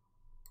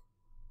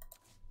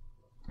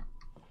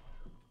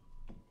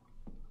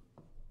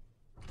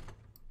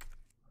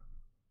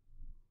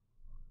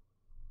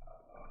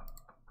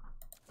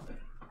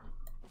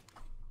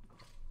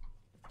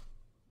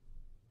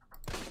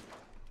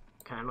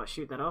 Can I not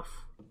shoot that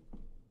off?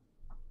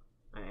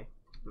 Okay.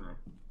 No.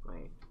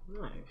 Wait.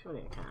 No,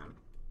 surely I can.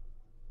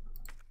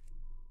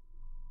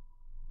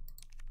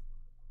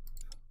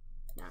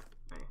 No.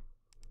 No.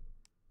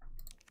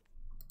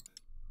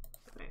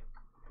 Wait.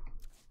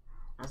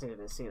 I was able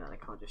to see that I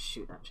can't just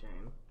shoot that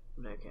chain.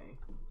 But okay.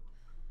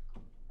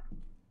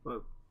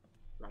 Whoa.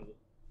 Laggy.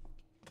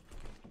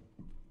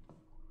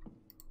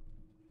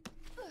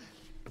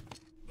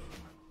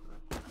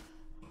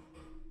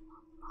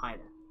 Hi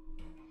there.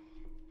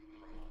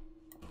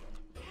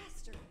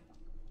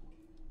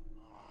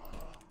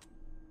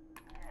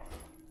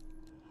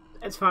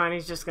 It's fine,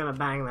 he's just gonna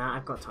bang that,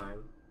 I've got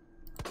time.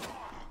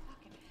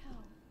 Fucking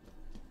hell.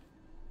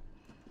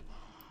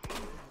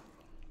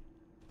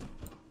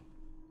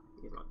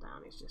 He's not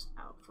down, he's just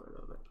out for a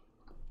little bit.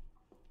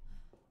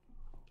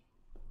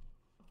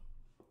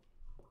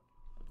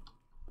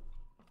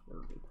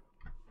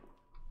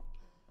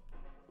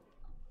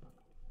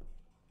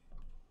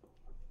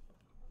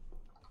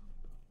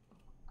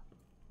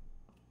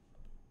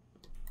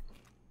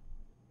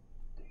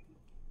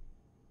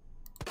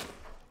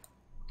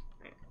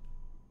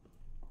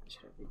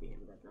 Should I be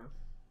in bed now?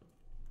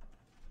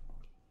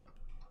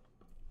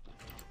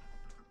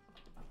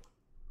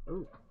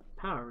 Ooh,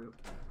 power room.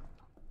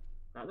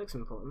 That looks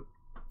important.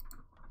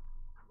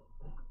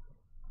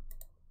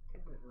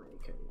 Okay, where are the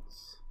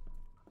codes?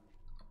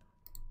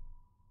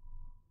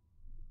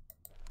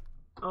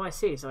 Oh, I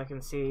see. So I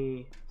can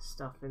see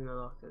stuff in the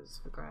lockers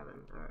for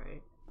grabbing.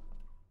 Alright.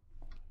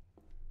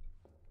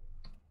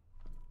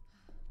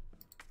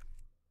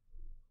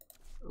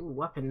 Ooh,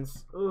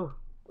 weapons. Ooh.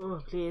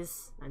 Oh,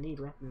 please. I need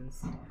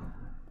weapons.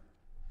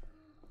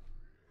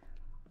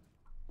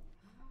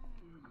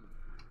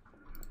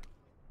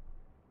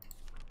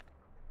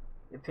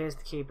 It appears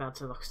the key bound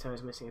to the locker's toe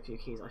is missing a few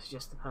keys. I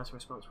suggest the person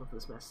responsible for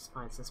this mess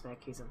finds some spare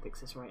keys and fix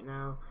this right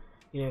now.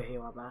 You know who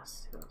you are,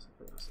 Bast. Who else?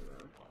 Who else?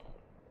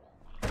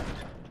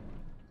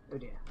 Oh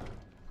dear.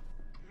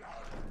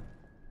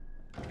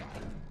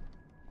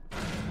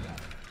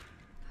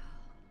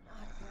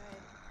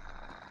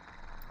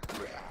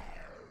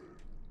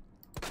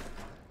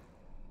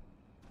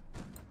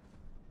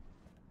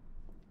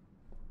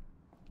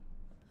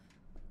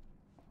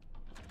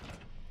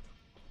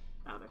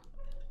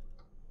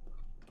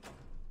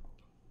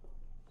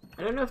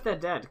 I don't know if they're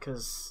dead,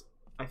 because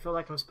I feel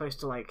like I'm supposed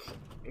to, like,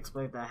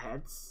 explode their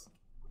heads,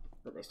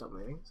 but they stop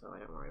moving, so I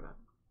don't worry about it.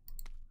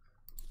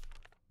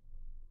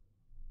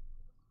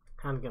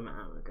 Handgun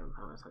ammo,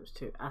 gunpowder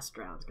 ×2.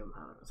 Astroud's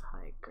gunpowder is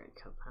high grade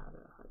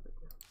gunpowder.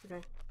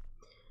 Okay.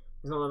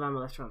 There's not a lot of ammo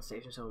left around the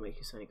station, so we'll make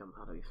use of any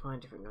gunpowder. We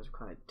find different guns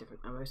require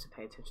different ammo, so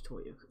pay attention to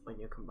what when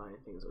you're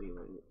combining things, or you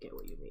won't get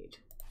what you need.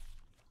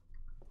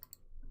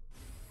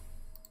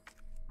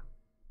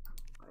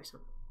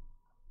 Awesome.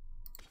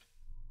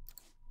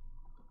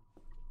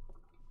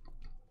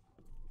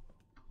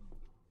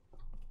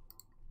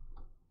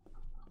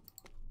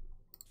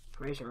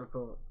 Operation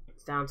report.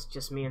 It's down to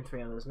just me and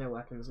 3 others. No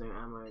weapons, no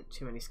ammo.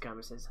 Too many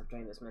skirmishes have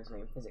drained us mentally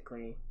and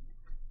physically.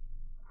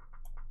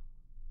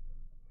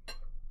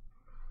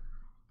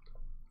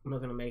 I'm not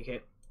going to make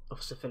it.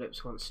 Officer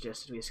Phillips once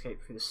suggested we escape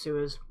through the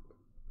sewers.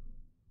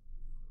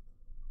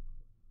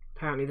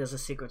 Apparently there's a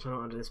secret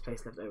tunnel under this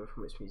place left over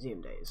from its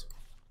museum days.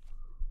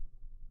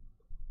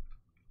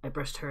 I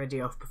brushed her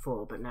idea off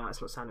before, but now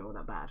it's not sounding all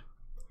that bad.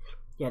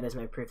 Yeah, there's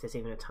no proof there's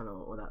even a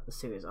tunnel or that the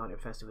sewers aren't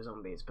infested with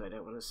zombies, but I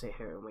don't want to sit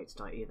here and wait to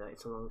die either.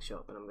 It's a long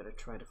shot, but I'm going to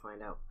try to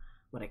find out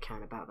what I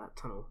can about that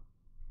tunnel.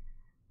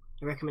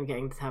 I recommend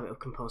getting the habit of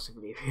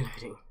compulsively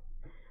reloading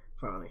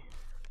thoroughly.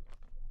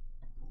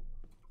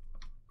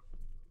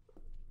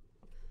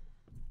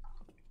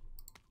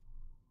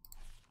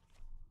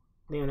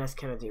 Leon S.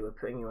 Kennedy, we're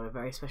putting you on a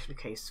very special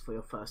case for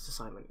your first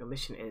assignment. Your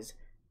mission is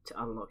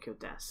to unlock your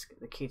desk.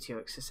 The key to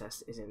your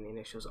success is in the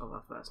initials of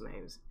our first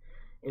names.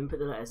 Input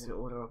the letters in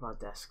order of our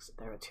desks.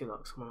 There are 2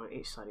 locks, one on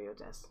each side of your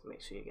desk.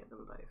 Make sure you get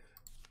them both.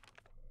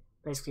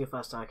 Basically, your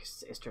first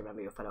task is to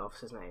remember your fellow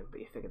officer's name,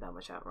 but you figured that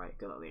much out right.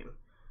 Good luck, Liam.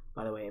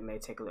 By the way, it may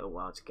take a little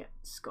while to get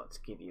Scott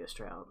to give you a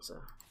straight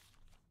answer.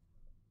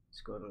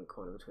 Scored in the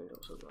corner between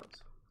doors or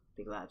guards.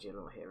 Be glad you're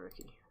not here,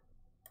 rookie.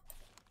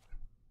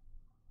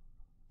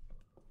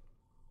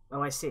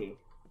 Oh, I see.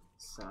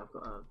 So I've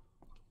got to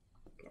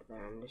get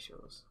their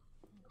initials.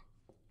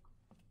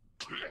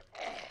 I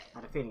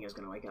had a feeling he was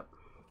going to wake up.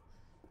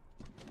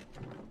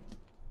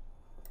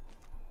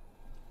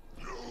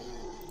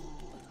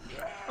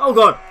 Oh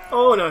god!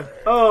 Oh no!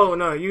 Oh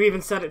no! You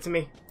even said it to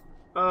me!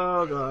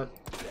 Oh god.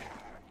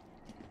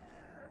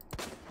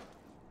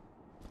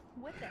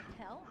 What the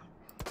hell?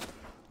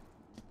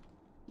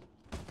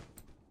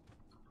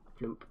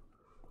 Bloop.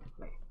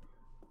 Wait.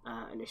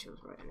 Initials,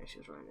 right,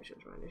 initials, right,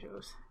 initials, right,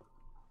 initials.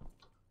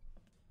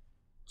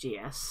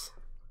 GS.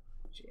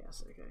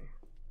 GS, okay.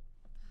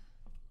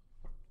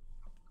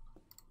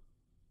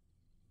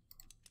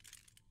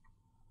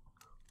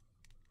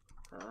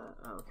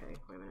 Oh, okay,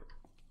 wait a minute.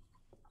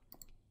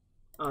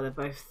 Oh, they're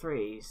both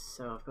 3s,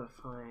 so I've got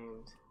to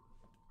find...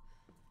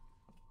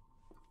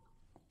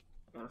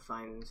 Gotta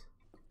find...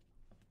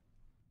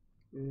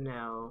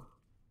 Nell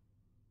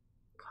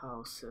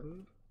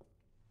Carlson.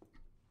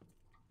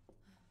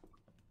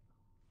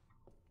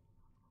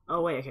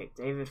 Oh wait, okay,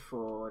 David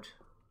Ford.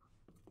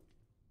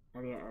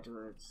 Elliot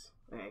Edwards.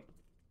 Okay.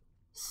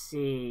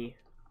 C-E-F.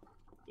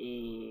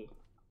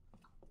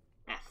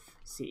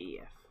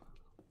 C-E-F.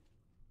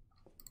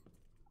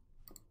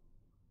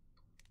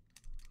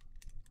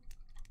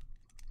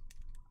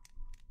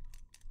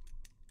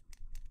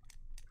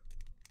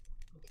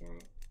 Okay.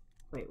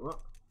 Wait, what?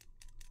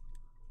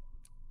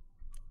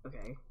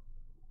 Okay.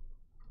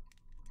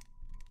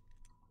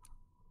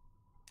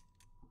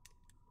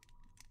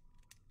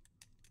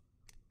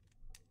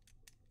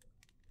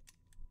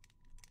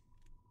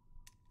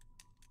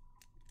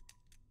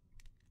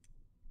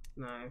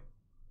 No.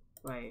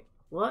 Wait,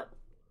 what?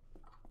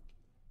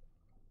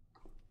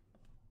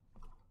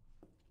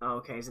 Oh,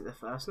 okay, is it the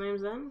first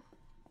names then?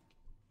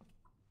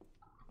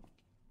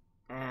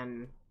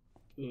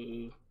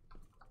 N-E...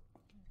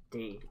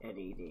 D,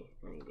 N-E-D,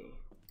 N-E-D.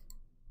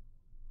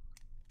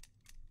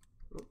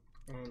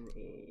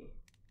 N-E...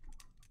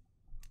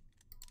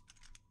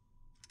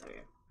 There we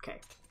go. Okay.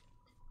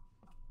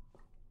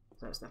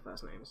 So that's their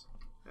first names.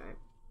 Alright.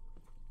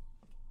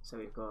 So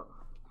we've got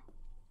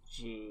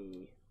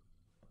G...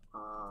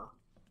 R...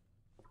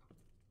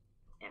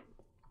 M.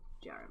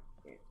 G-R-M,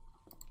 yeah.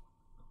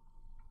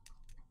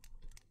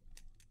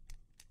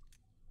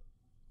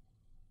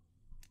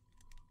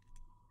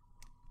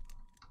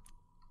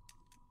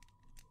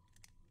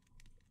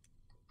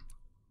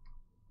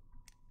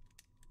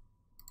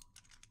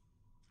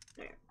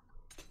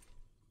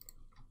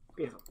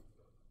 Beautiful.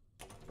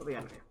 What we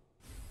got here?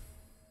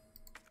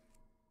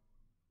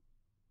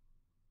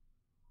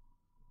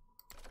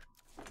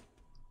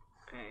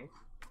 Okay.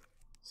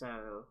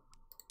 So...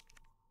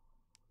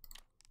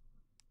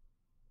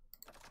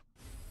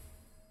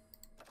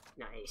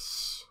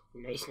 Nice.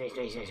 Nice.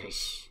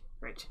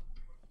 Right.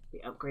 We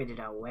upgraded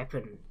our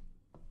weapon.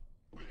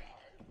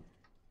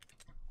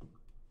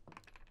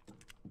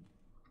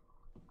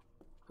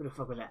 Who the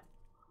fuck was that?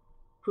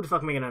 Who the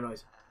fuck making that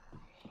noise?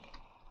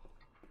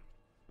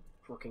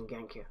 Fucking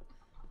gank you.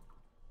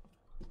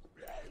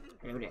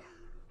 Hello there.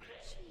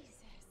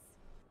 Jesus.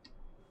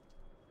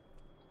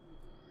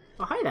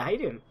 Oh, hi there, how you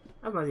doing?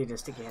 I was you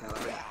just stick your head out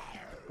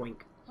like boink.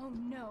 Oh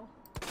no.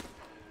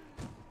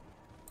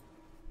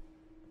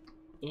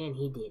 And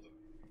he did.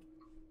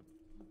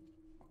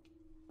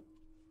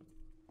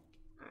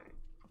 Alright.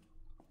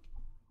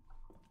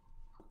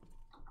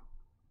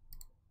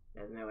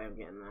 There's no way of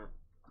getting that.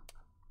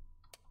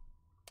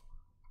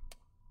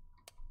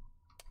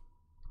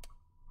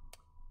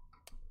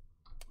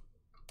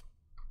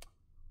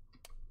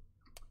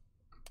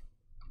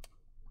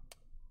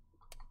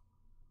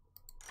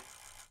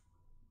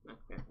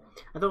 Okay.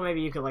 I thought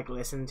maybe you could like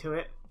listen to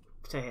it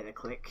to hit a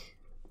click,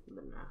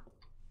 but no.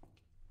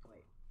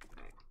 Wait.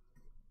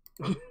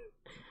 Alright.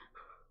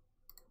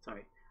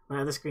 Sorry.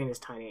 My other screen is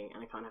tiny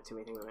and I can't have too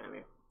many things on it.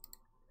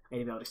 I need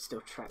to be able to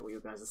still track what you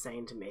guys are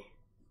saying to me.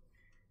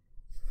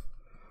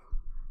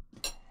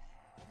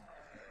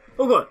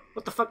 Oh god!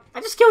 What the fuck?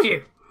 I just killed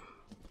you!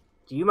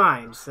 Do you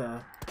mind,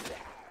 sir?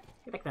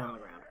 Get back down on the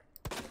ground.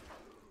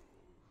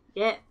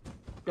 Yeah.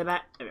 Go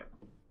back. There we go.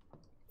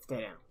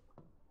 Stay down.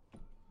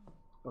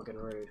 Fucking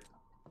rude.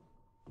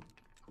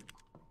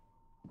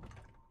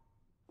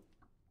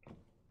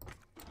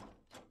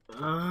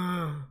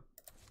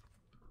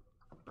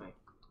 Right.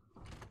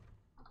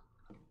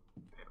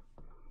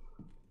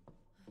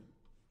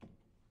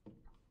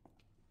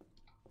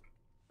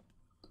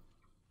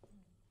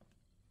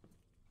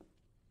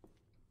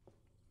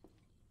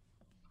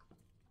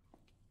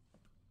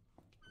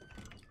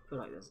 I feel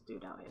like there's a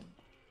dude out here.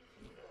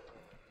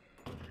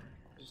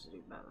 Just a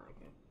dude back there,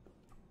 okay.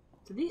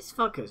 Do these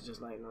fuckers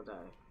just like not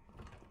die?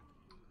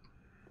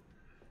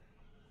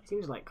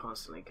 Seems like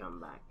constantly come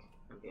back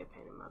and be a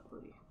pain in my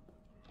booty.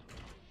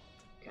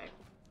 Okay.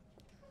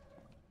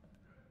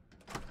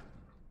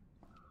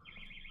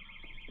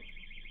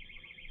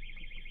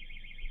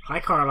 Hi,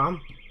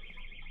 Carlom.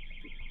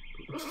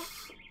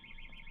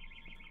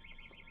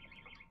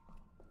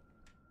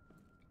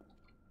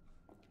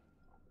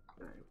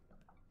 Right.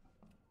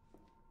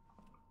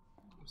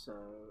 So.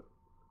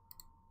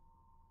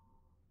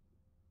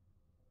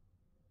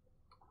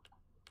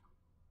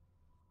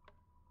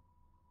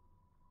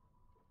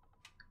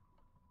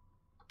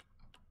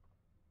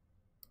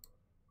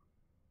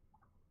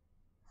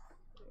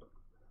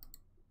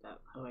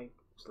 How do I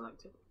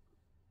select it?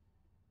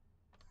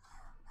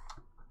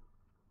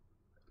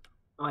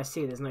 Oh, I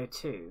see, there's no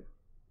 2.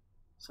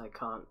 So I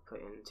can't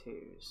put in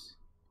 2s.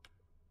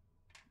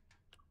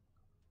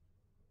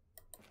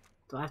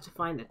 Do I have to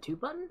find the 2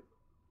 button?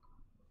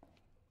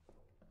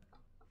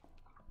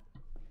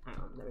 Hang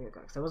on, there we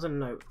go. Because there was a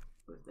note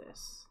with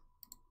this.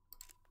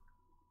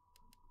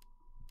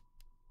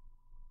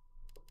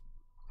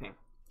 Okay.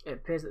 It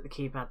appears that the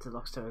keypad to the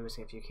lock stone is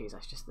missing a few keys.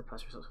 That's just the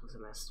plus resourceful to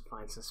mess.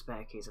 Find some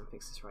spare keys and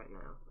fix this right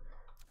now.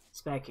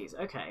 Spare keys,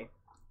 okay.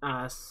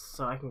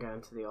 So I can go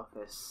into the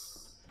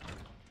office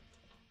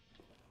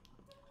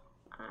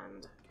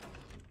and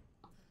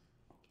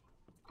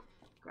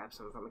grab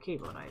some from a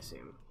keyboard, I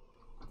assume.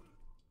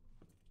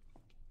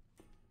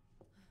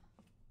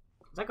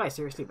 Is that guy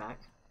seriously back?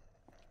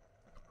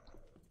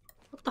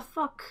 What the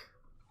fuck?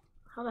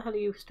 How the hell are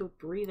you still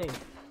breathing?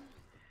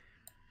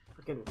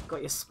 Fucking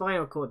got your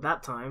spinal cord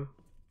that time.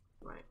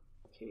 Right,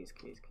 keys.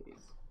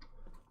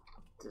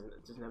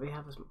 Does nobody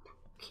have a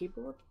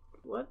keyboard?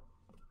 What?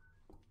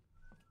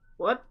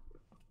 What?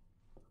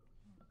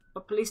 A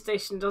police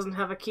station doesn't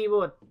have a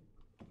keyboard.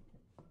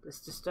 This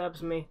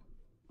disturbs me.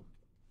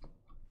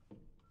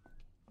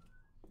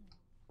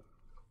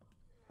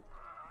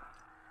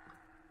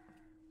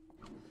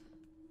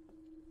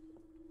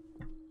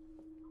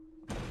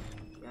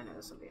 Yeah, I know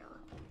there's somebody out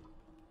there.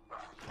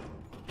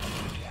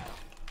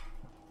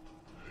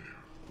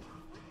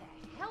 What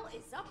the hell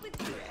is up with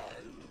you?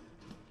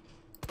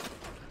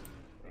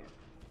 Yeah.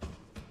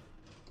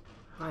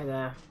 Hi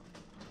there.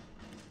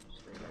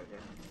 Just gonna go here.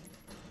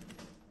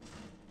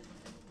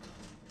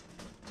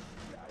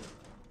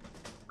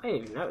 I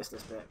didn't even notice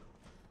this bit.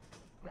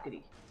 Look at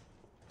he.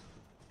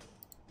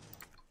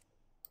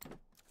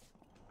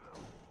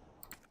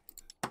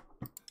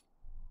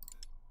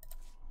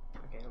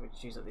 Okay, let me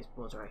just use up these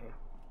boards right here.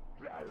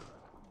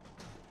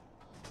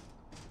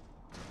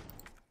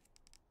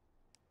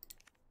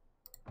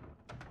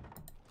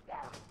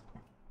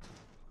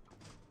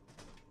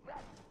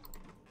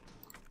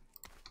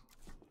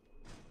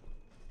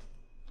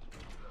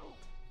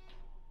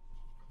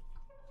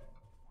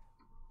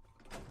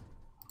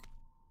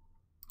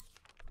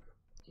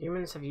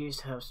 Humans have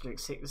used herbs to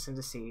treat sickness and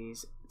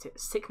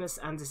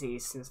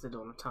disease since the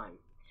dawn of time.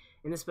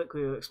 In this book,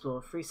 we will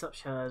explore 3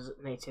 such herbs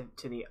native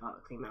to the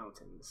Arklay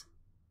Mountains.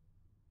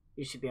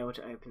 You should be able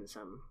to open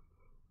some.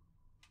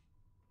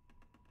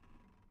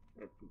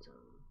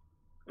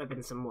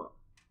 Open some what?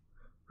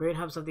 Green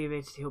herbs have the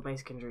ability to heal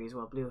basic injuries,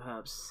 while blue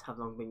herbs have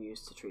long been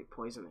used to treat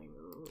poisoning.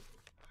 Ooh.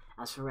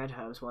 As for red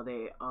herbs, while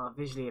they are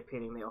visually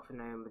appealing, they offer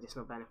no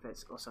medicinal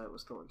benefits, or so it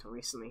was thought until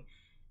recently.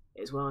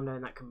 It is well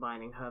known that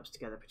combining herbs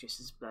together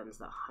produces blends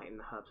that heighten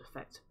the herb's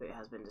effect, but it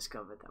has been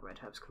discovered that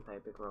red herbs can play a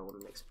big role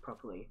when mixed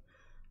properly.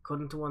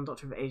 According to one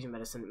doctor of Asian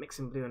medicine,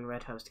 mixing blue and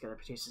red herbs together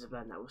produces a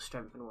blend that will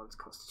strengthen one's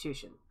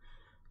constitution.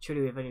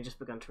 Truly, we have only just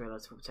begun to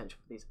realize the full potential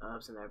for these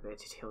herbs and their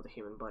ability to heal the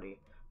human body.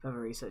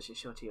 Further research is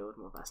sure to yield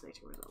more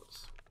fascinating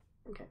results.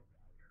 Okay.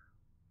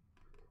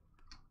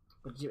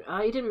 What did you...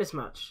 you didn't miss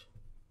much.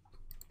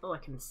 Oh, I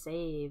can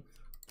save.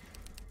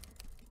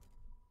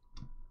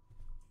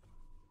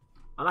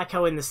 I like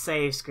how in the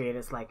save screen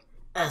it's like,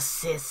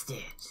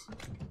 assisted.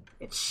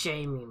 It's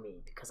shaming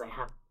me because I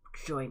have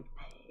joint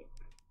pain.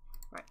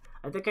 Right.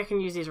 I think I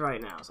can use these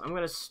right now, so I'm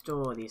going to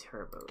store these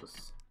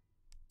herbals.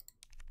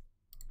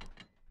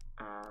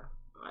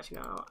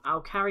 Actually, no,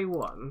 I'll carry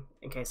one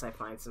in case I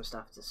find some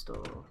stuff to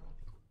store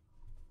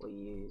or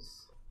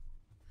use.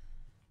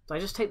 Do I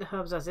just take the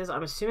herbs as is?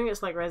 I'm assuming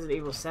it's like Resident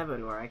Evil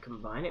 7 where I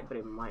combine it, but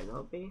it might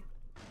not be.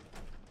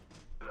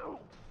 How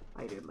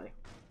you doing, buddy?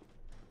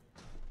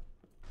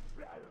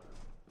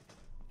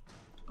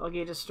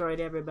 Oggy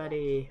destroyed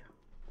everybody.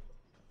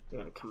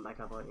 You're gonna come back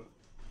up, aren't you?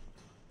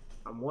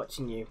 I'm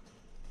watching you.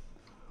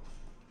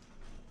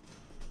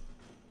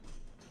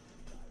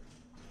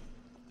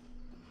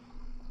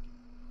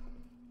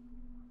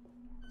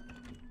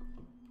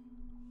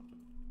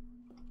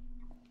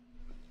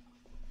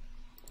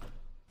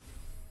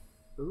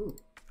 Ooh,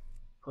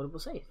 portable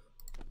safe.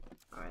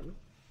 Alright.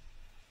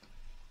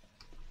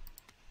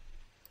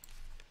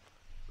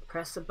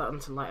 Press the button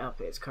to light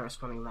up its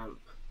corresponding lamp.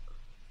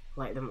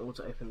 Light them all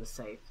to open the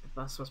safe. The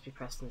bus must be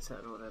pressed in a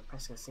certain order.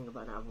 Pressing a single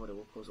button out of order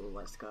will cause all the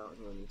lights to go out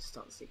and you'll need to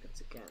start the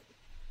sequence again.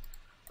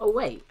 Oh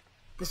wait,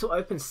 this will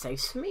open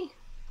safes for me?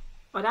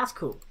 Oh, that's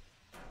cool.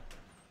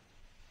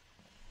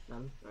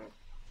 None? Alright.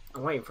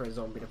 I'm waiting for a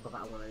zombie to pop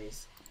out one of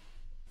these.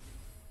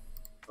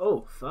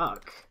 Oh,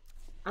 fuck.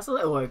 That's a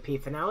little OP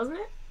for now, isn't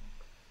it?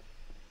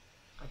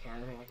 Okay, I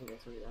don't think I can go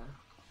through there.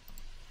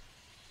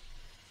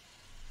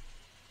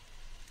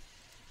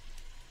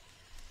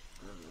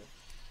 I don't know.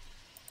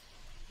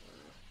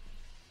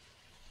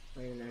 I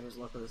don't even know whose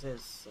locker this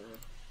is, so...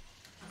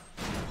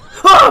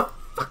 Oh!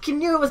 Fucking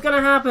knew it was gonna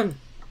happen!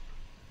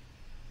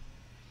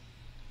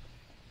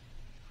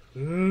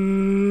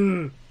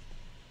 Mmm.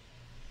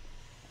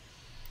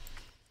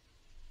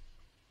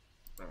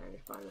 I need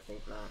to find the thing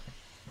for that.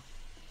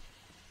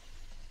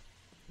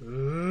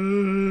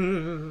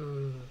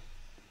 Mmm.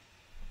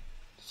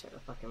 Check the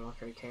fucking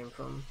locker he came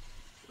from.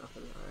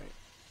 Nothing, alright.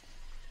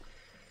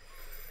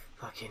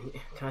 Fucking.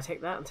 Can I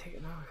take that and take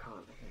it? No, I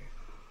can't. Okay.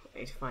 I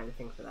need to find a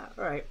thing for that.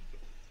 Alright.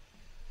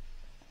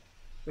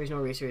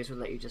 Original reseries would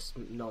let you just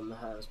nom the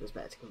herbs, but it's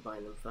better to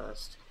combine them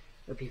first.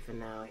 OP for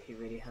now, he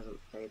really hasn't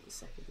played the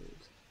second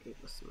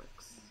Evil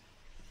Smokes.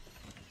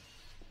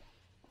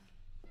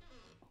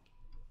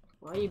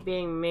 Why are you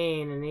being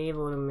mean and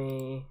evil to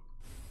me?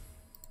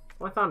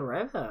 Oh, I found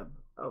Rev Herb.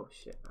 Oh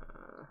shit.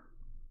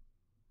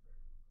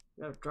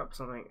 Gotta drop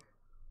something.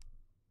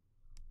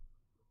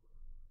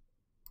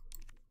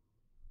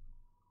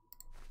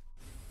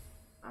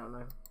 I don't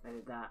know. I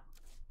did that.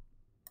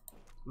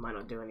 Might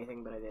not do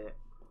anything, but I did it.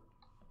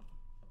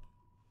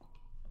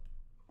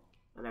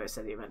 I know it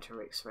said that you meant to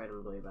mix red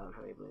and blue, but I don't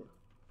have any blue.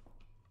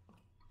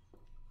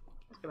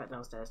 Let's go back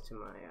downstairs to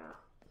my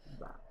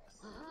box.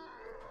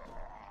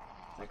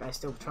 That guy's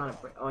still trying to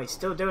break. Oh, he's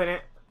still doing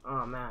it.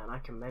 Oh man, I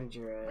commend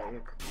your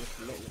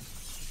commitment.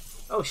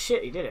 Oh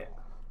shit, he did it.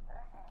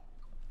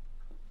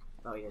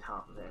 Oh, he did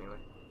half of it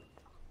anyway.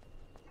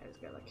 Okay, let's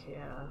go like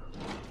here.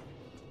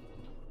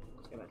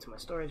 Let's go back to my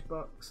storage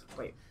box.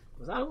 Wait,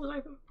 was that always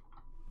open?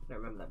 I don't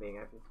remember that being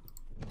open.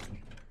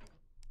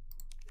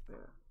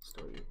 Yeah,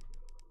 store you.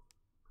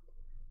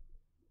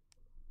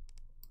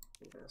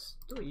 I'm gonna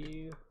store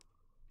you.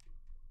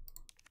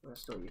 I'm gonna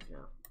store you for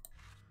now.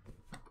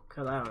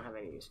 Because I don't have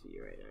any use for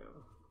you right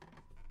now.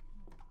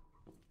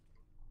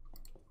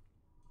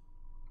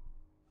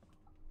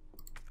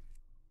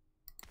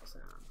 What's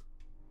that?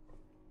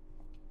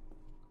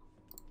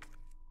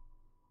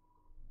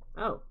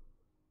 Oh.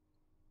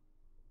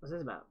 What's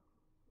this about?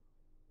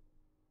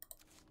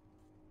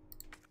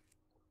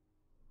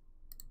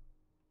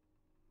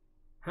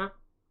 Huh?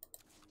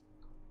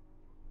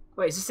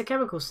 Wait, is this a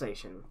chemical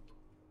station?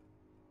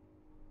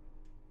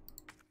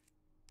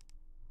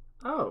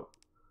 Oh.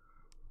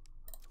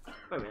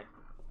 Wait a minute.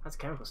 That's a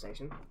chemical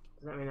station.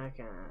 Does that mean I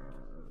can...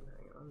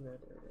 Hang on.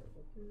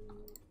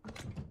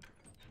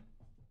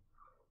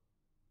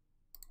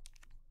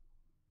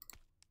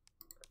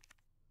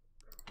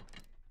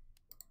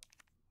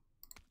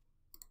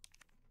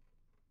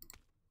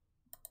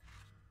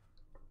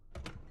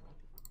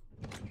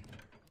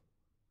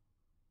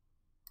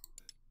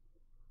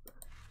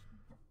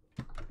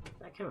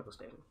 chemical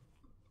station.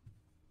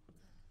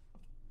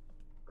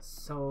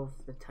 Solve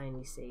the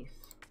tiny safe.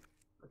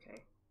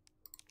 Okay.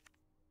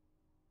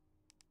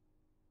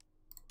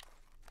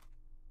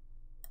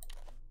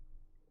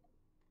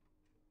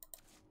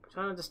 I'm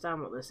trying to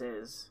understand what this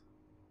is.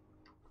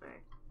 Okay.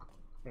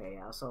 Okay,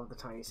 yeah, I'll solve the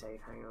tiny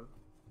safe. Hang on.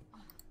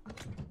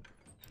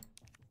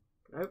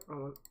 Nope,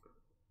 wrong one.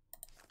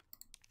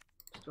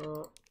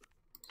 Store.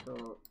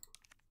 Store.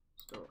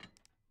 Store.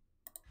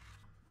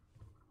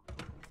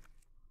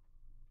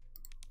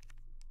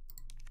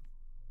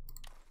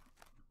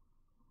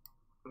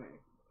 Okay.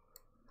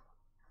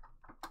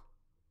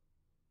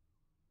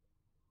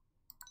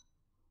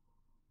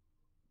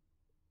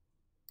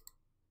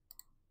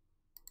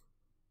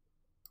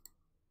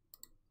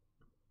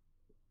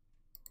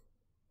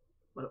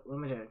 What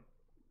am I doing?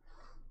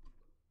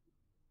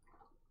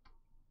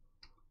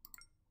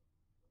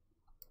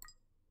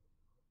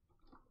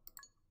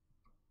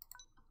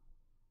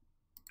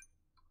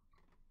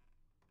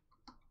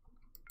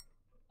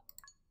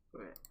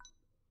 Wait.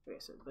 Okay,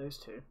 so those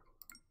two.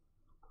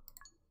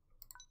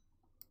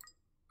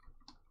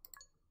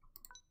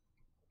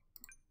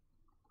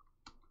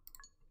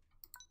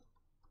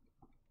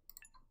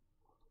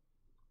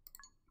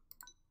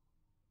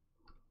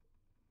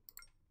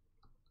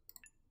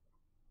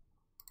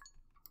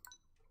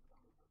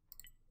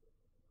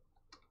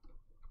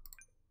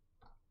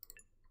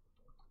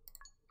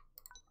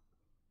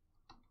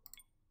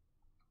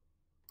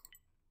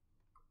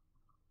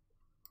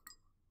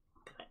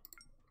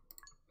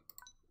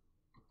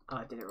 Oh,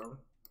 I did it wrong.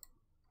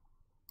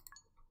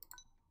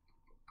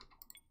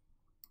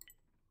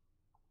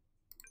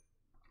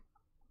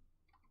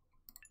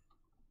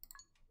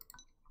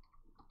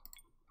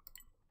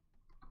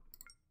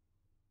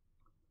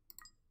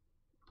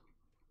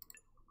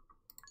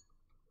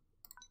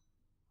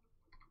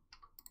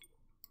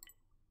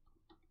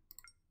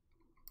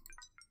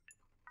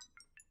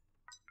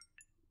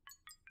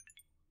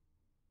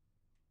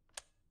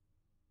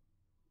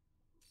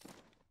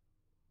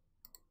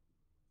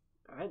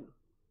 Alright.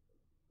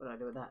 What do I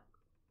do with that?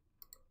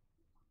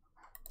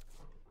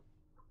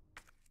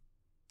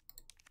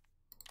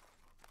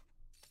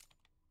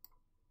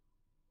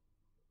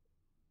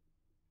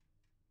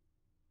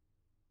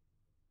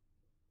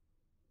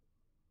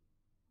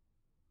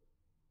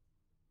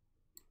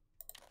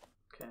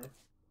 Okay.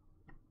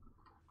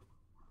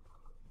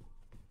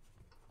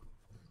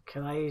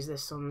 Can I use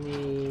this on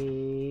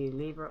the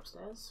lever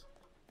upstairs?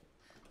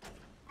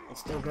 It's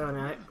still going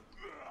out.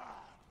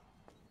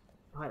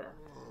 Hi there.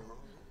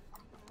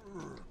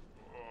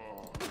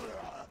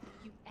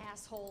 You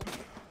asshole.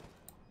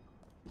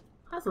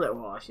 That's a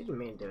little harsh. He didn't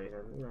mean to do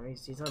anything. You know,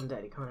 he's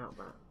undead. He can't help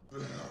that.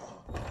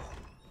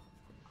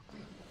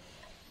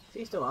 Is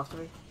he still after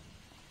me?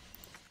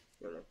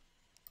 Really?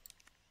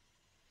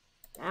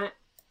 Damn it!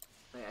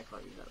 Oh, yeah, I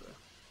can't use that though.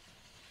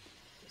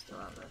 He's still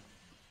out there.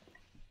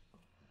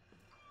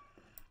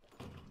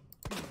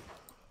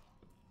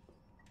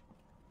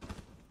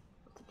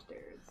 What's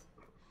upstairs?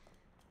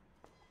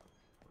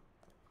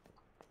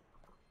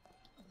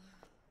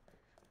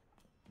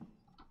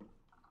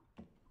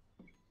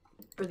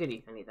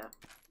 Boogity, I need that.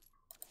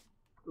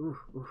 Ooh,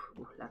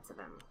 lots of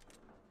them.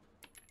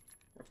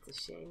 That's a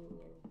shame.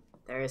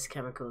 There is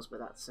chemicals, but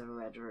that's a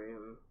red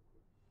room.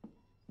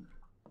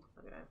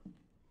 Okay.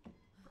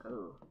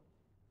 Oh.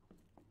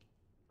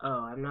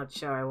 Oh, I'm not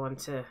sure I want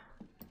to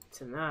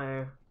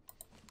know.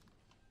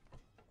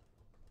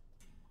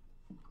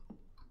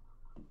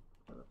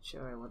 I'm not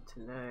sure I want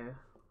to know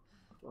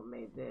what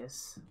made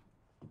this.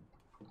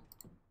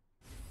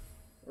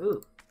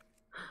 Ooh.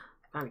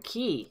 Found a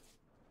key.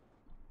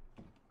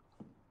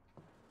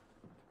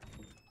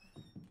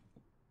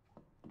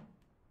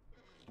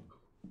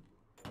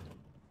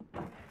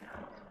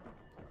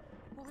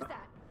 What was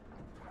that?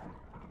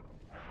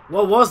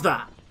 What was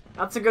that?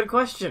 That's a good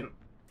question.